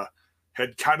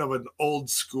 Had kind of an old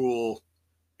school.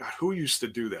 God, who used to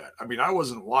do that? I mean, I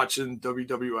wasn't watching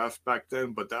WWF back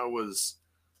then, but that was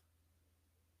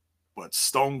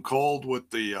Stone Cold with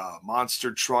the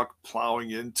monster truck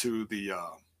plowing into the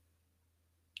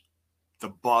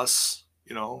bus,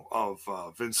 of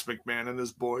Vince McMahon and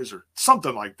his boys, or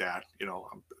something like that. I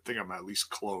think I'm at least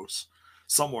close,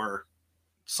 somewhere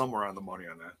on the money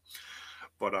on that.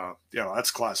 But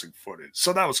that's classic footage.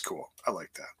 So that was cool. I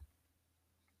like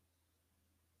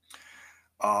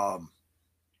that.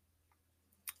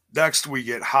 Next we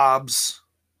get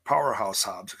Powerhouse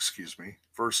Hobbs,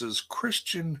 versus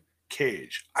Christian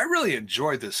Cage. I really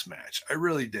enjoyed this match. I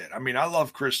really did. I mean, I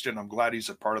love Christian. I'm glad he's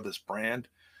a part of this brand.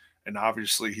 And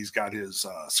obviously he's got his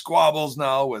squabbles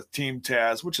now with Team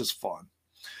Taz, which is fun.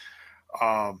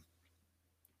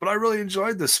 But I really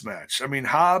enjoyed this match. I mean,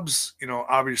 Hobbs,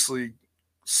 obviously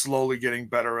slowly getting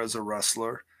better as a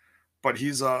wrestler, but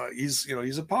he's a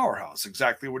powerhouse.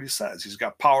 Exactly what he says. He's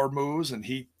got power moves, and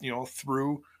he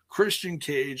threw Christian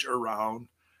Cage around,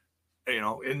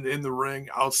 in the ring,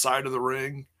 outside of the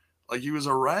ring, like he was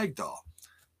a rag doll.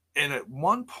 And at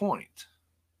one point,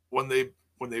 when they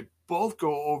both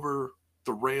go over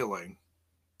the railing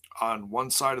on one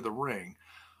side of the ring,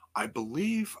 I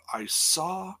believe I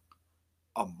saw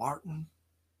a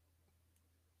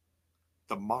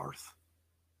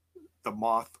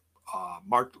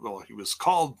well, he was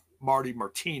called Marty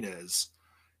Martinez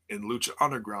in Lucha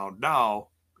Underground. Now,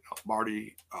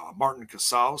 Martin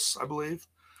Casaus, I believe.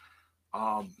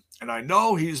 And I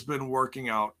know he's been working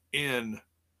out in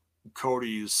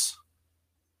Cody's,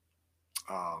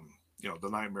 the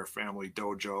Nightmare Family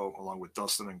dojo along with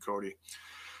Dustin and Cody.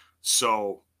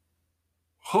 So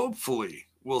hopefully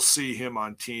we'll see him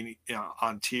on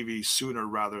TV sooner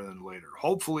rather than later.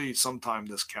 Hopefully sometime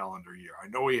this calendar year. I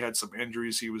know he had some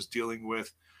injuries he was dealing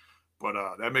with, but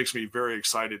that makes me very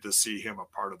excited to see him a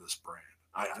part of this brand.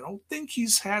 I don't think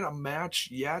he's had a match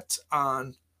yet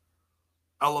on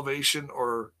Elevation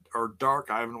or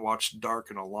Dark. I haven't watched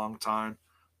Dark in a long time,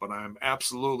 but I'm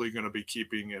absolutely going to be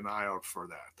keeping an eye out for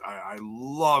that. I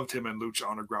loved him in Lucha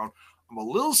Underground. I'm a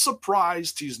little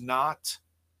surprised he's not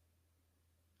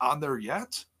on there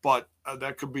yet, but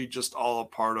that could be just all a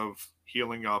part of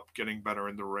healing up, getting better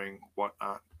in the ring,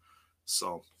 whatnot.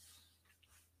 So,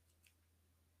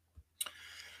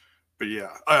 but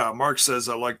yeah, Mark says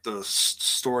I like the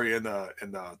story and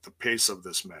the pace of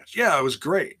this match. Yeah, it was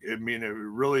great. I mean, it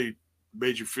really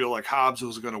made you feel like Hobbs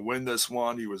was going to win this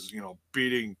one. He was,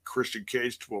 beating Christian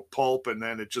Cage to a pulp, and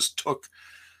then it just took,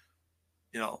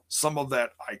 some of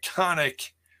that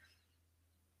iconic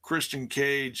Christian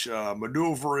Cage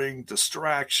maneuvering,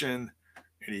 distraction,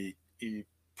 and he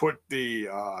put the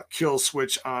kill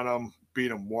switch on him, beat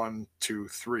him 1, 2,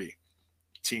 3.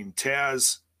 Team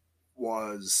Taz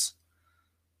was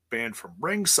banned from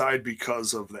ringside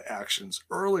because of the actions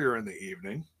earlier in the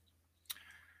evening.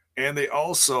 And they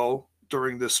also,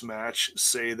 during this match,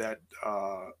 say that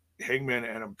Hangman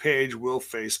Adam Page will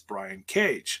face Brian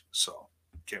Cage. So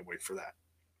can't wait for that.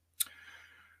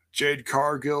 Jade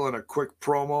Cargill in a quick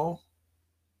promo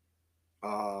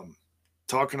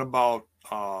talking about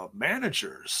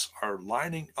managers are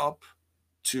lining up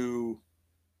to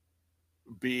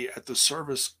be at the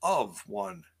service of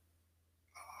one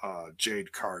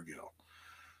Jade Cargill.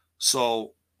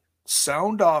 So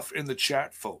sound off in the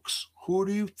chat, folks. Who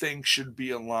do you think should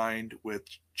be aligned with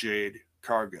Jade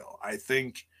Cargill? I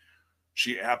think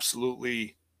she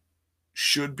absolutely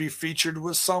should be featured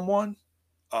with someone.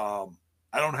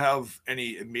 I don't have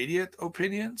any immediate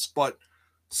opinions, but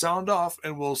sound off,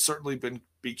 and we'll certainly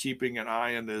be keeping an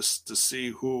eye on this to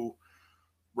see who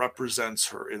represents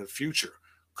her in the future.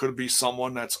 Could it be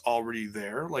someone that's already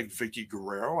there, like Vicky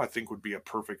Guerrero? I think would be a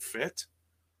perfect fit.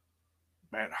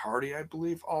 Matt Hardy, I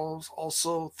believe,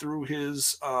 also threw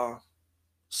his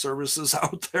services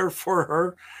out there for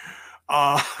her.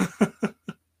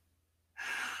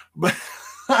 But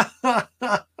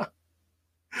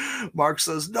Mark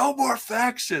says, no more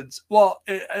factions. Well,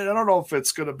 I don't know if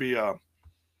it's going to be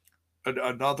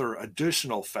another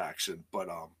additional faction, but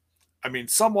I mean,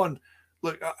 someone,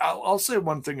 look, I'll say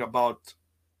one thing about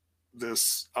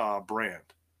this brand.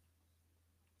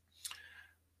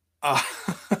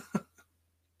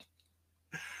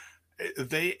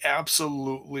 They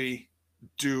absolutely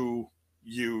do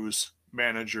use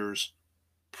managers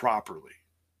properly.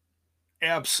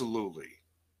 Absolutely.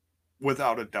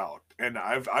 Without a doubt. And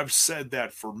I've said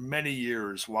that for many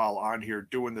years while on here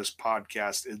doing this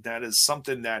podcast, and that is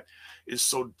something that is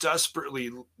so desperately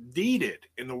needed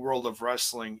in the world of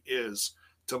wrestling, is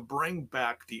to bring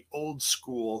back the old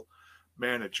school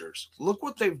managers. Look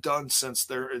what they've done since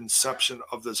their inception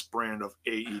of this brand of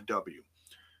AEW.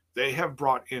 They have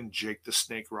brought in Jake the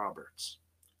Snake Roberts.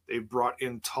 They've brought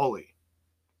in Tully.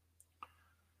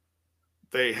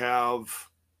 They have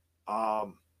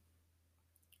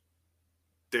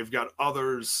they've got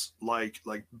others like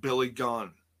Billy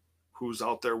Gunn, who's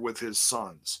out there with his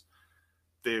sons.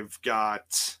 They've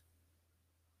got,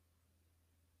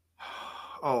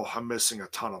 I'm missing a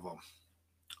ton of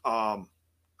them.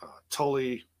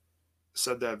 Tully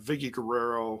said that, Vicky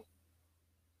Guerrero,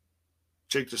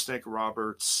 Jake the Snake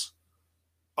Roberts.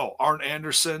 Arn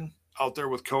Anderson out there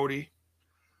with Cody.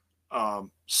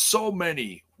 So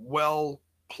many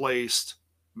well-placed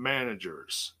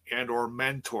managers and or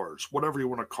mentors, whatever you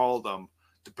want to call them,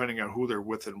 depending on who they're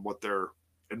with and what their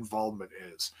involvement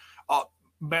is.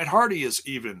 Matt Hardy is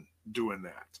even doing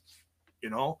that.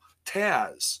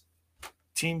 Taz,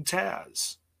 Team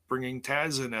Taz, bringing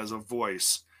Taz in as a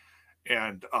voice,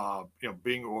 and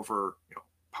being over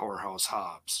Powerhouse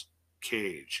Hobbs,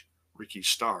 Cage, Ricky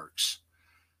Starks.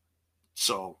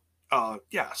 So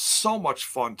so much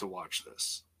fun to watch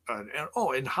this.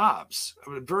 And Hobbs,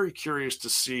 I'm very curious to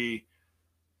see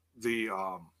the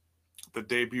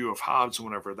debut of Hobbs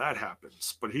whenever that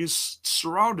happens. But he's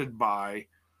surrounded by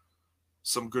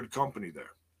some good company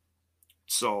there.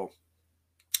 So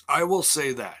I will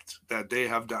say that they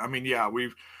have done. I mean, yeah,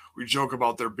 we joke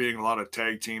about there being a lot of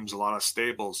tag teams, a lot of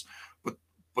stables,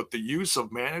 but the use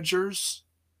of managers,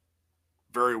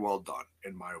 very well done,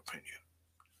 in my opinion.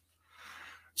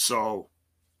 So,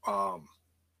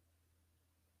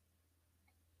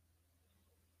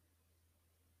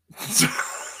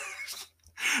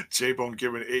 J-Bone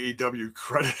giving AEW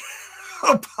credit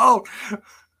about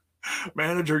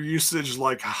manager usage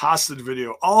like a hostage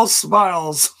video. All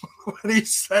smiles when he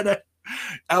said it.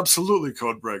 Absolutely,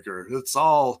 Codebreaker. It's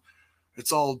all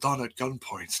done at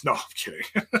gunpoint. No, I'm kidding.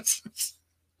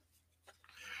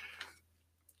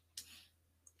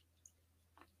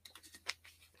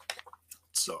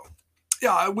 So,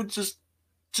 yeah, I would just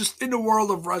in the world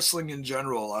of wrestling in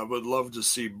general, I would love to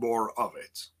see more of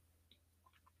it.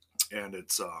 And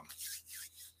it's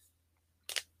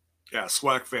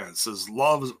Swag Fan says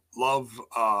love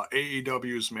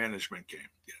AEW's management game.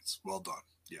 Yes, well done.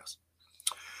 Yes.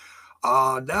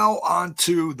 Now on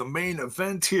to the main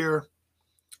event here.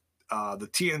 The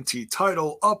TNT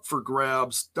title up for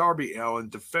grabs. Darby Allin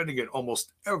defending it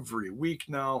almost every week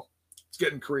now. It's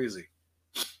getting crazy.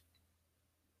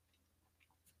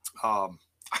 I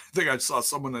think I saw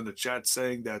someone in the chat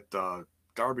saying that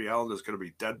Darby Allin is going to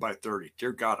be dead by 30.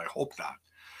 Dear God, I hope not.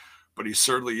 But he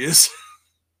certainly is.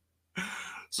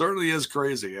 Certainly is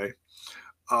crazy, eh?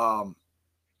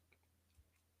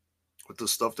 With the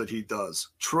stuff that he does.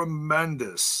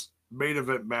 Tremendous main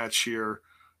event match here.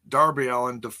 Darby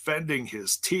Allin defending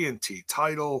his TNT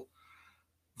title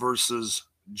versus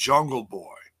Jungle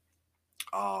Boy.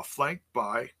 Flanked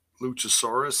by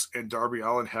Luchasaurus and Darby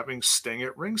Allin having Sting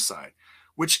at ringside,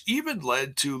 which even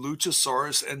led to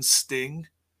Luchasaurus and Sting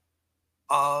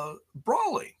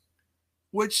brawling,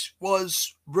 which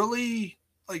was really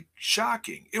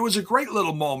shocking. It was a great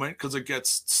little moment because it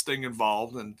gets Sting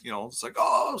involved, and it's like,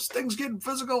 oh, Sting's getting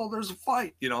physical, there's a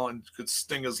fight, and because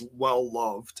Sting is well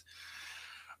loved.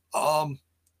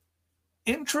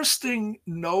 Interesting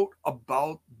note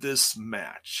about this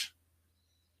match.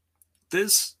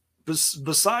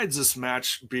 Besides this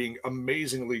match being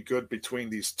amazingly good between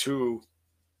these two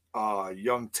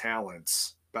young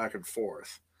talents back and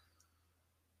forth,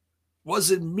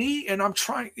 was it me? And I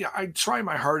try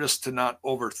my hardest to not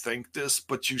overthink this,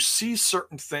 but you see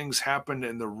certain things happen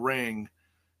in the ring,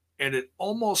 and it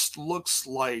almost looks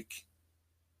like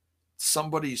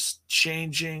somebody's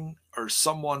changing or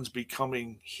someone's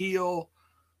becoming heel.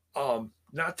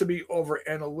 Not to be over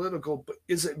analytical, but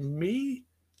is it me?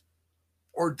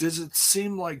 Or does it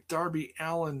seem like Darby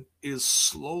Allin is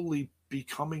slowly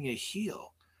becoming a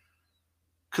heel?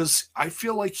 Because I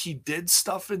feel like he did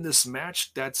stuff in this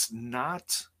match that's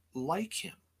not like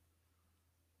him.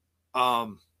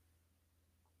 And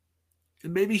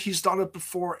maybe he's done it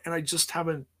before and I just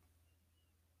haven't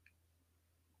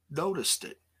noticed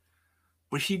it.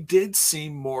 But he did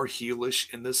seem more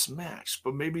heelish in this match.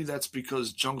 But maybe that's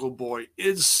because Jungle Boy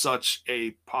is such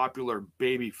a popular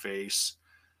babyface.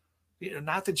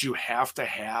 Not that you have to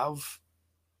have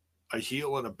a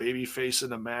heel and a babyface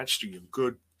in a match to give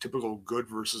typical good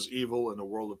versus evil in the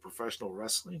world of professional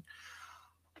wrestling.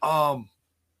 Oh,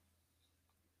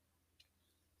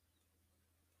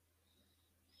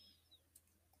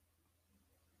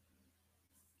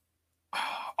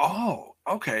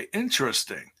 okay,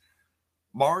 interesting.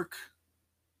 Mark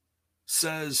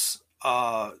says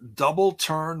double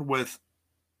turn with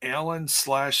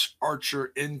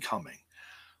Allin/Archer incoming.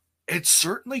 It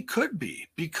certainly could be,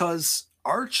 because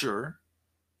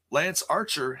Lance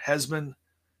Archer has been,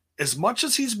 as much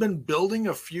as he's been building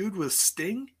a feud with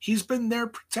Sting, he's been there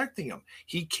protecting him.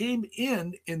 He came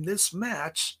in this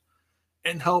match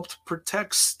and helped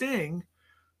protect Sting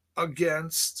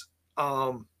against,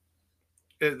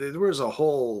 there was a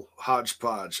whole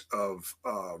hodgepodge of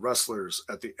wrestlers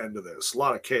at the end of this. A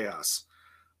lot of chaos.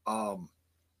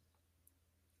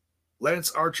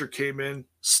 Lance Archer came in,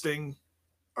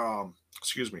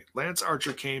 Lance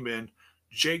Archer came in,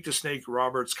 Jake the Snake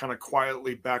Roberts kind of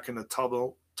quietly back in the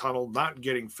tunnel, not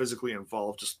getting physically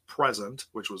involved, just present,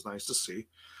 which was nice to see.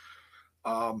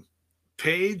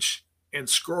 Paige and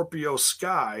Scorpio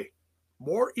Sky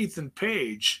more Ethan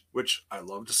Page, which I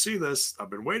love to see this.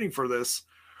 I've been waiting for this.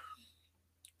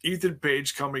 Ethan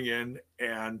Page coming in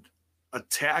and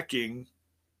attacking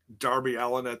Darby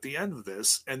Allin at the end of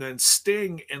this, and then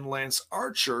Sting and Lance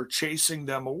Archer chasing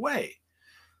them away.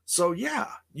 So yeah,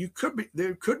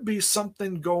 there could be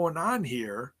something going on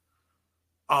here.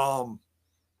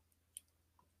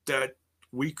 That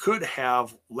we could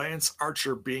have Lance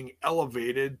Archer being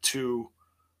elevated to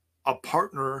a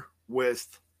partner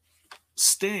with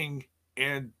Sting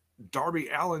and Darby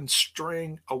Allin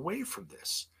straying away from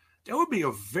this. That would be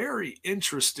a very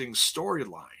interesting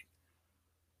storyline.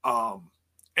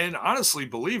 And honestly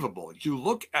believable. You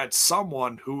look at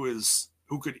someone who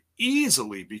could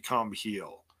easily become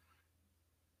heel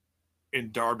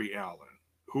in Darby Allin,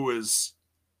 who is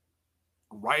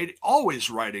always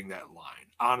riding that line,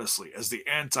 honestly, as the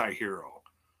anti-hero,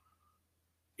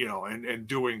 and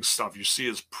doing stuff. You see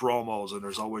his promos, and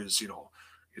there's always,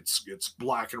 it's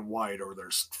black and white, or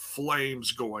there's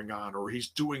flames going on, or he's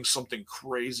doing something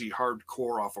crazy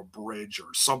hardcore off a bridge,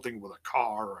 or something with a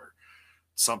car, or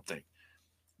something.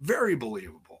 Very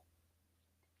believable.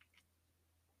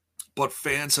 But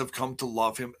fans have come to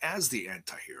love him as the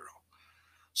anti-hero.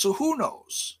 So who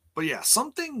knows? But yeah,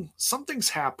 something's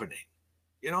happening.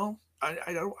 I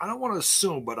don't want to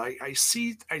assume, but I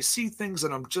see things,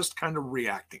 and I'm just kind of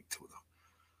reacting to them.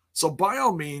 So by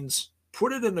all means,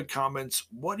 put it in the comments.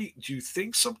 What do you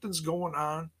think something's going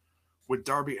on with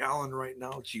Darby Allin right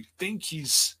now? Do you think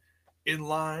he's in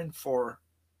line for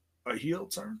a heel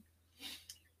turn?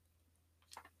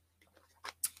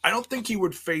 I don't think he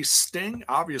would face Sting.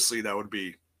 Obviously, that would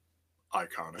be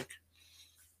iconic.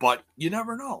 But you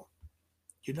never know.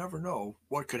 You never know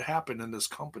what could happen in this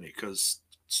company, because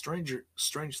strange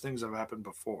things have happened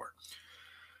before.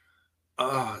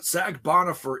 Zach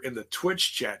Bonifer in the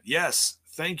Twitch chat. Yes,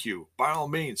 thank you. By all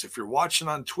means, if you're watching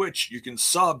on Twitch, you can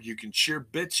sub, you can share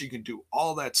bits, you can do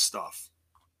all that stuff.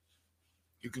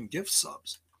 You can gift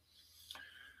subs.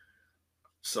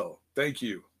 So thank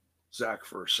you, Zach,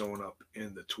 for showing up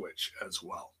in the Twitch as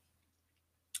well.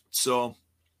 So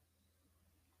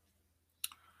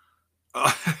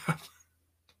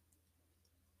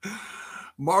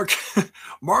Mark,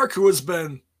 who has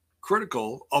been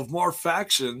critical of more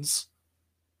factions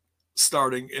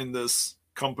starting in this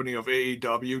company of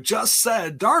AEW, just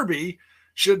said Darby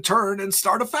should turn and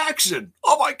start a faction.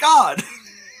 Oh my God.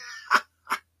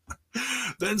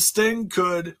 Then Sting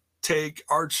could take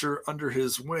Archer under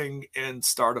his wing and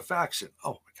start a faction.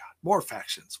 Oh my God, more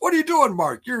factions. What are you doing,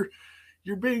 Mark? You're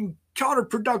being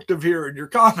counterproductive here in your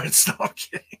comments. No, I'm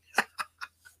kidding.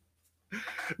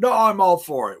 No, I'm all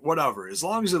for it. Whatever. As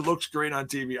long as it looks great on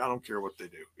TV, I don't care what they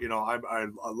do. I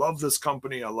love this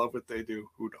company. I love what they do.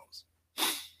 Who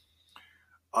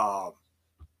knows?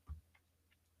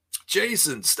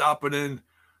 Jason stopping in,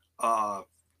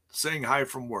 saying hi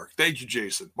from work. Thank you,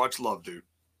 Jason. Much love, dude.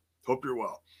 Hope you're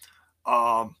well.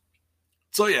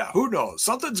 So yeah, who knows?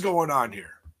 Something's going on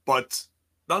here. But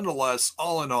nonetheless,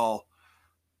 all in all,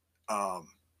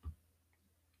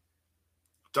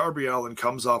 Darby Allin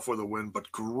comes off with a win, but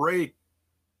great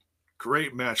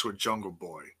match with Jungle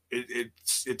Boy.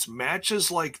 It's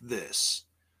matches like this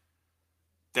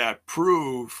that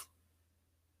prove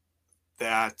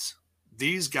that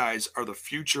these guys are the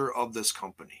future of this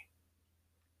company.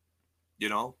 You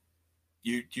don't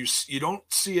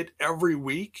see it every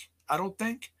week, I don't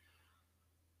think.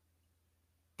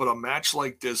 But a match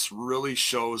like this really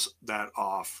shows that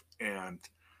off, and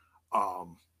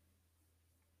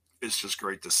it's just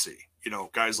great to see.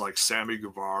 Guys like Sammy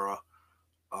Guevara,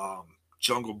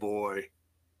 Jungle Boy,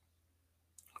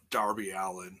 Darby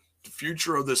Allin, the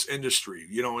future of this industry,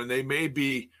 and they may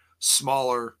be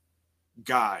smaller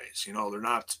guys, they're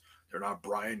not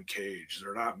Brian Cage,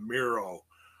 they're not Miro,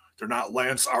 they're not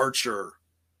Lance Archer,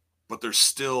 but they're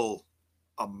still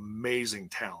amazing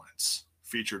talents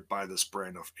featured by this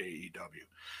brand of AEW.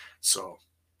 So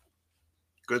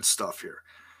good stuff here.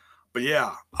 But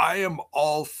yeah, I am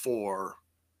all for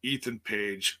Ethan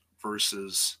Page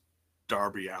versus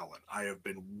Darby Allin. I have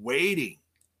been waiting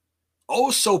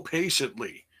so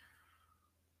patiently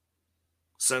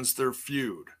since their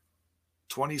feud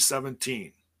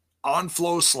 2017 on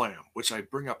Flow Slam, which I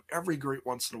bring up every great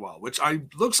once in a while, which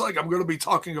looks like I'm going to be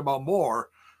talking about more.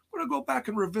 I'm going to go back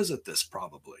and revisit this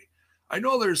probably. I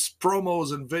know there's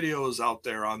promos and videos out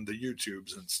there on the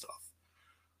YouTubes and stuff.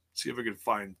 See if I can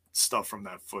find stuff from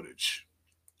that footage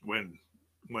when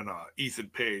Ethan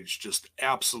Page just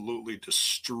absolutely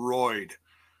destroyed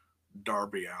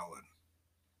Darby Allin.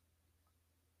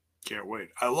 Can't wait.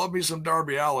 I love me some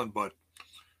Darby Allin, but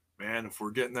man, if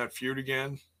we're getting that feud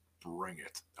again, bring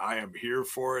it. I am here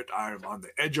for it. I am on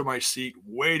the edge of my seat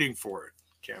waiting for it.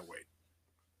 Can't wait.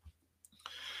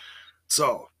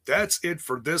 So that's it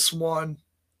for this one.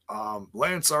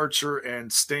 Lance Archer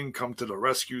and Sting come to the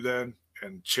rescue then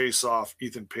and chase off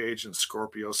Ethan Page and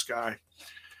Scorpio Sky.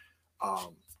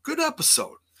 Good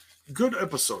episode. Good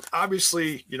episode.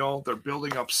 Obviously, they're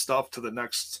building up stuff to the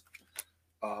next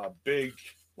big,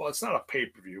 well, it's not a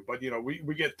pay-per-view, but,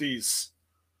 we get these,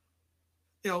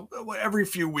 every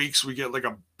few weeks we get like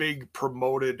a big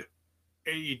promoted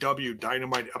AEW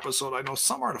Dynamite episode. I know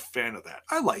some aren't a fan of that.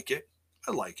 I like it,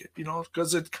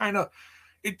 because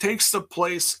it takes the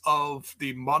place of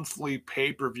the monthly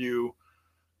pay-per-view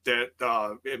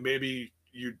that maybe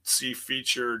you'd see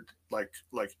featured like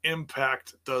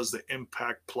Impact does the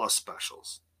Impact Plus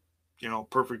specials.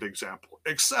 Perfect example.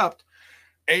 Except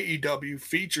AEW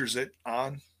features it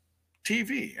on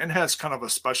TV and has kind of a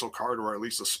special card or at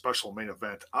least a special main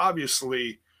event.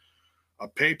 Obviously, a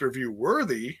pay-per-view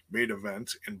worthy main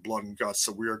event in Blood and Guts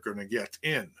that we are going to get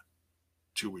in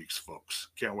 2 weeks, folks.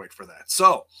 Can't wait for that.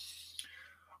 So,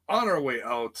 on our way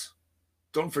out,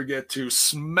 don't forget to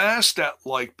smash that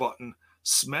like button,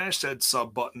 smash that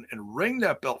sub button, and ring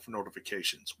that bell for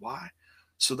notifications. Why?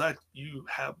 So that you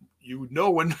know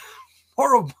when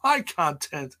more of my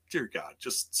content, dear God,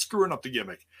 just screwing up the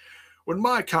gimmick, when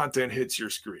my content hits your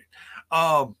screen.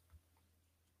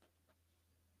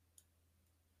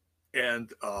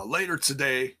 And later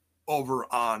today, over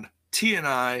on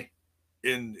TNI,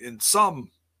 in some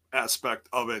aspect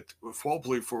of it,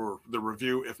 hopefully for the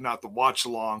review, if not the watch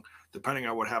along, depending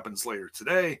on what happens later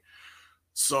today.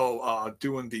 So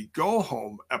doing the go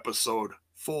home episode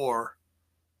for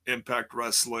Impact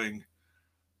Wrestling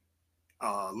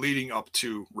leading up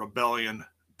to Rebellion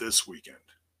this weekend.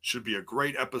 Should be a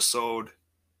great episode.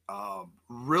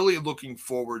 Really looking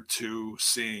forward to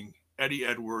seeing Eddie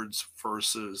Edwards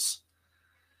versus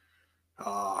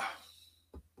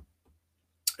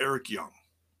Eric Young,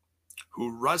 who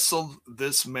wrestled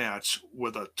this match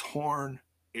with a torn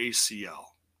ACL.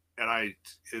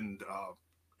 And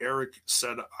Eric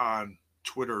said on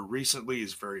Twitter recently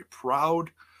he's very proud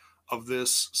of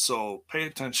this, so pay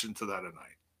attention to that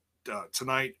tonight.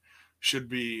 Tonight should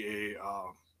be a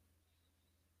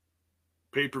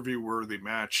pay-per-view worthy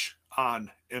match on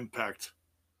Impact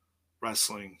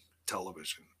Wrestling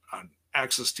Television on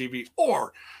Access TV,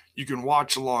 or you can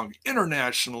watch along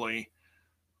internationally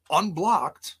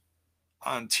unblocked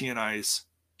on TNI's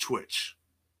Twitch.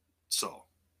 So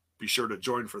be sure to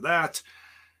join for that.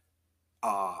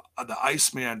 The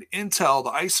Iceman Intel, the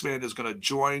Iceman is going to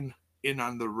join in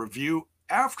on the review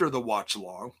after the watch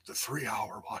along, the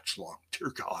 3-hour watch along. Dear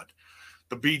God,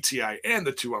 the BTI and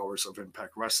the 2 hours of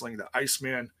Impact Wrestling. The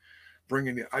Iceman,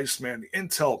 bringing the Iceman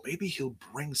Intel. Maybe he'll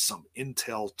bring some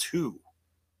Intel to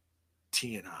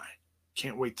TNI.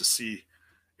 Can't wait to see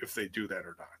if they do that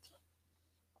or not.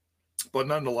 But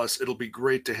nonetheless, it'll be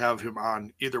great to have him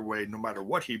on either way, no matter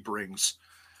what he brings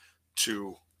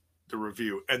to the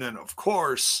review. And then, of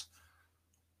course,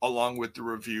 along with the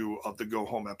review of the Go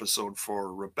Home episode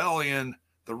for Rebellion,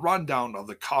 the rundown of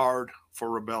the card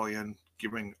for Rebellion,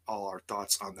 giving all our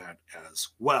thoughts on that as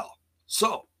well.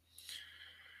 So,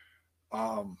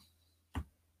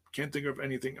 can't think of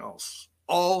anything else.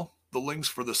 All the links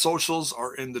for the socials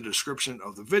are in the description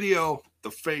of the video,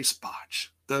 the face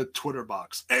botch, the Twitter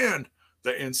box, and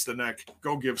the Instaneck.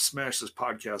 Go give Smash This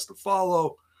Podcast a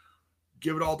follow.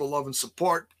 Give it all the love and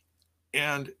support.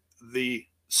 And the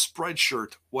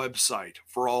Spreadshirt website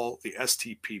for all the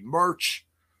STP merch.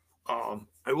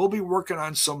 I will be working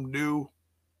on some new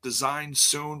designs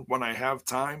soon when I have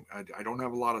time. I don't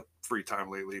have a lot of free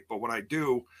time lately, but when I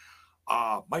do,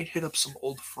 might hit up some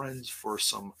old friends for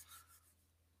some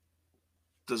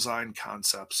design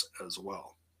concepts as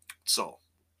well. So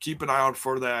keep an eye out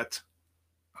for that.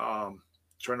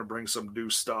 Trying to bring some new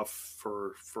stuff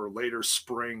for later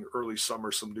spring, early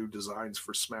summer, some new designs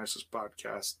for Smash This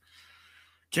Podcast.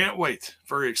 Can't wait.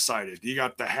 Very excited. You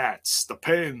got the hats, the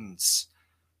pins,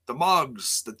 the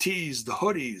mugs, the tees, the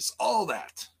hoodies, all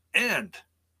that. And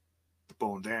the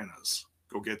bandanas.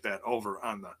 Go get that over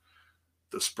on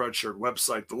the Spreadshirt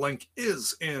website. The link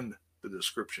is in the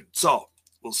description. So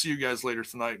we'll see you guys later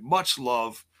tonight. Much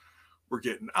love. We're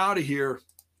getting out of here.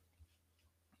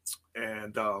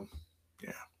 And,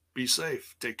 yeah, be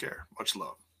safe. Take care. Much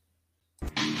love.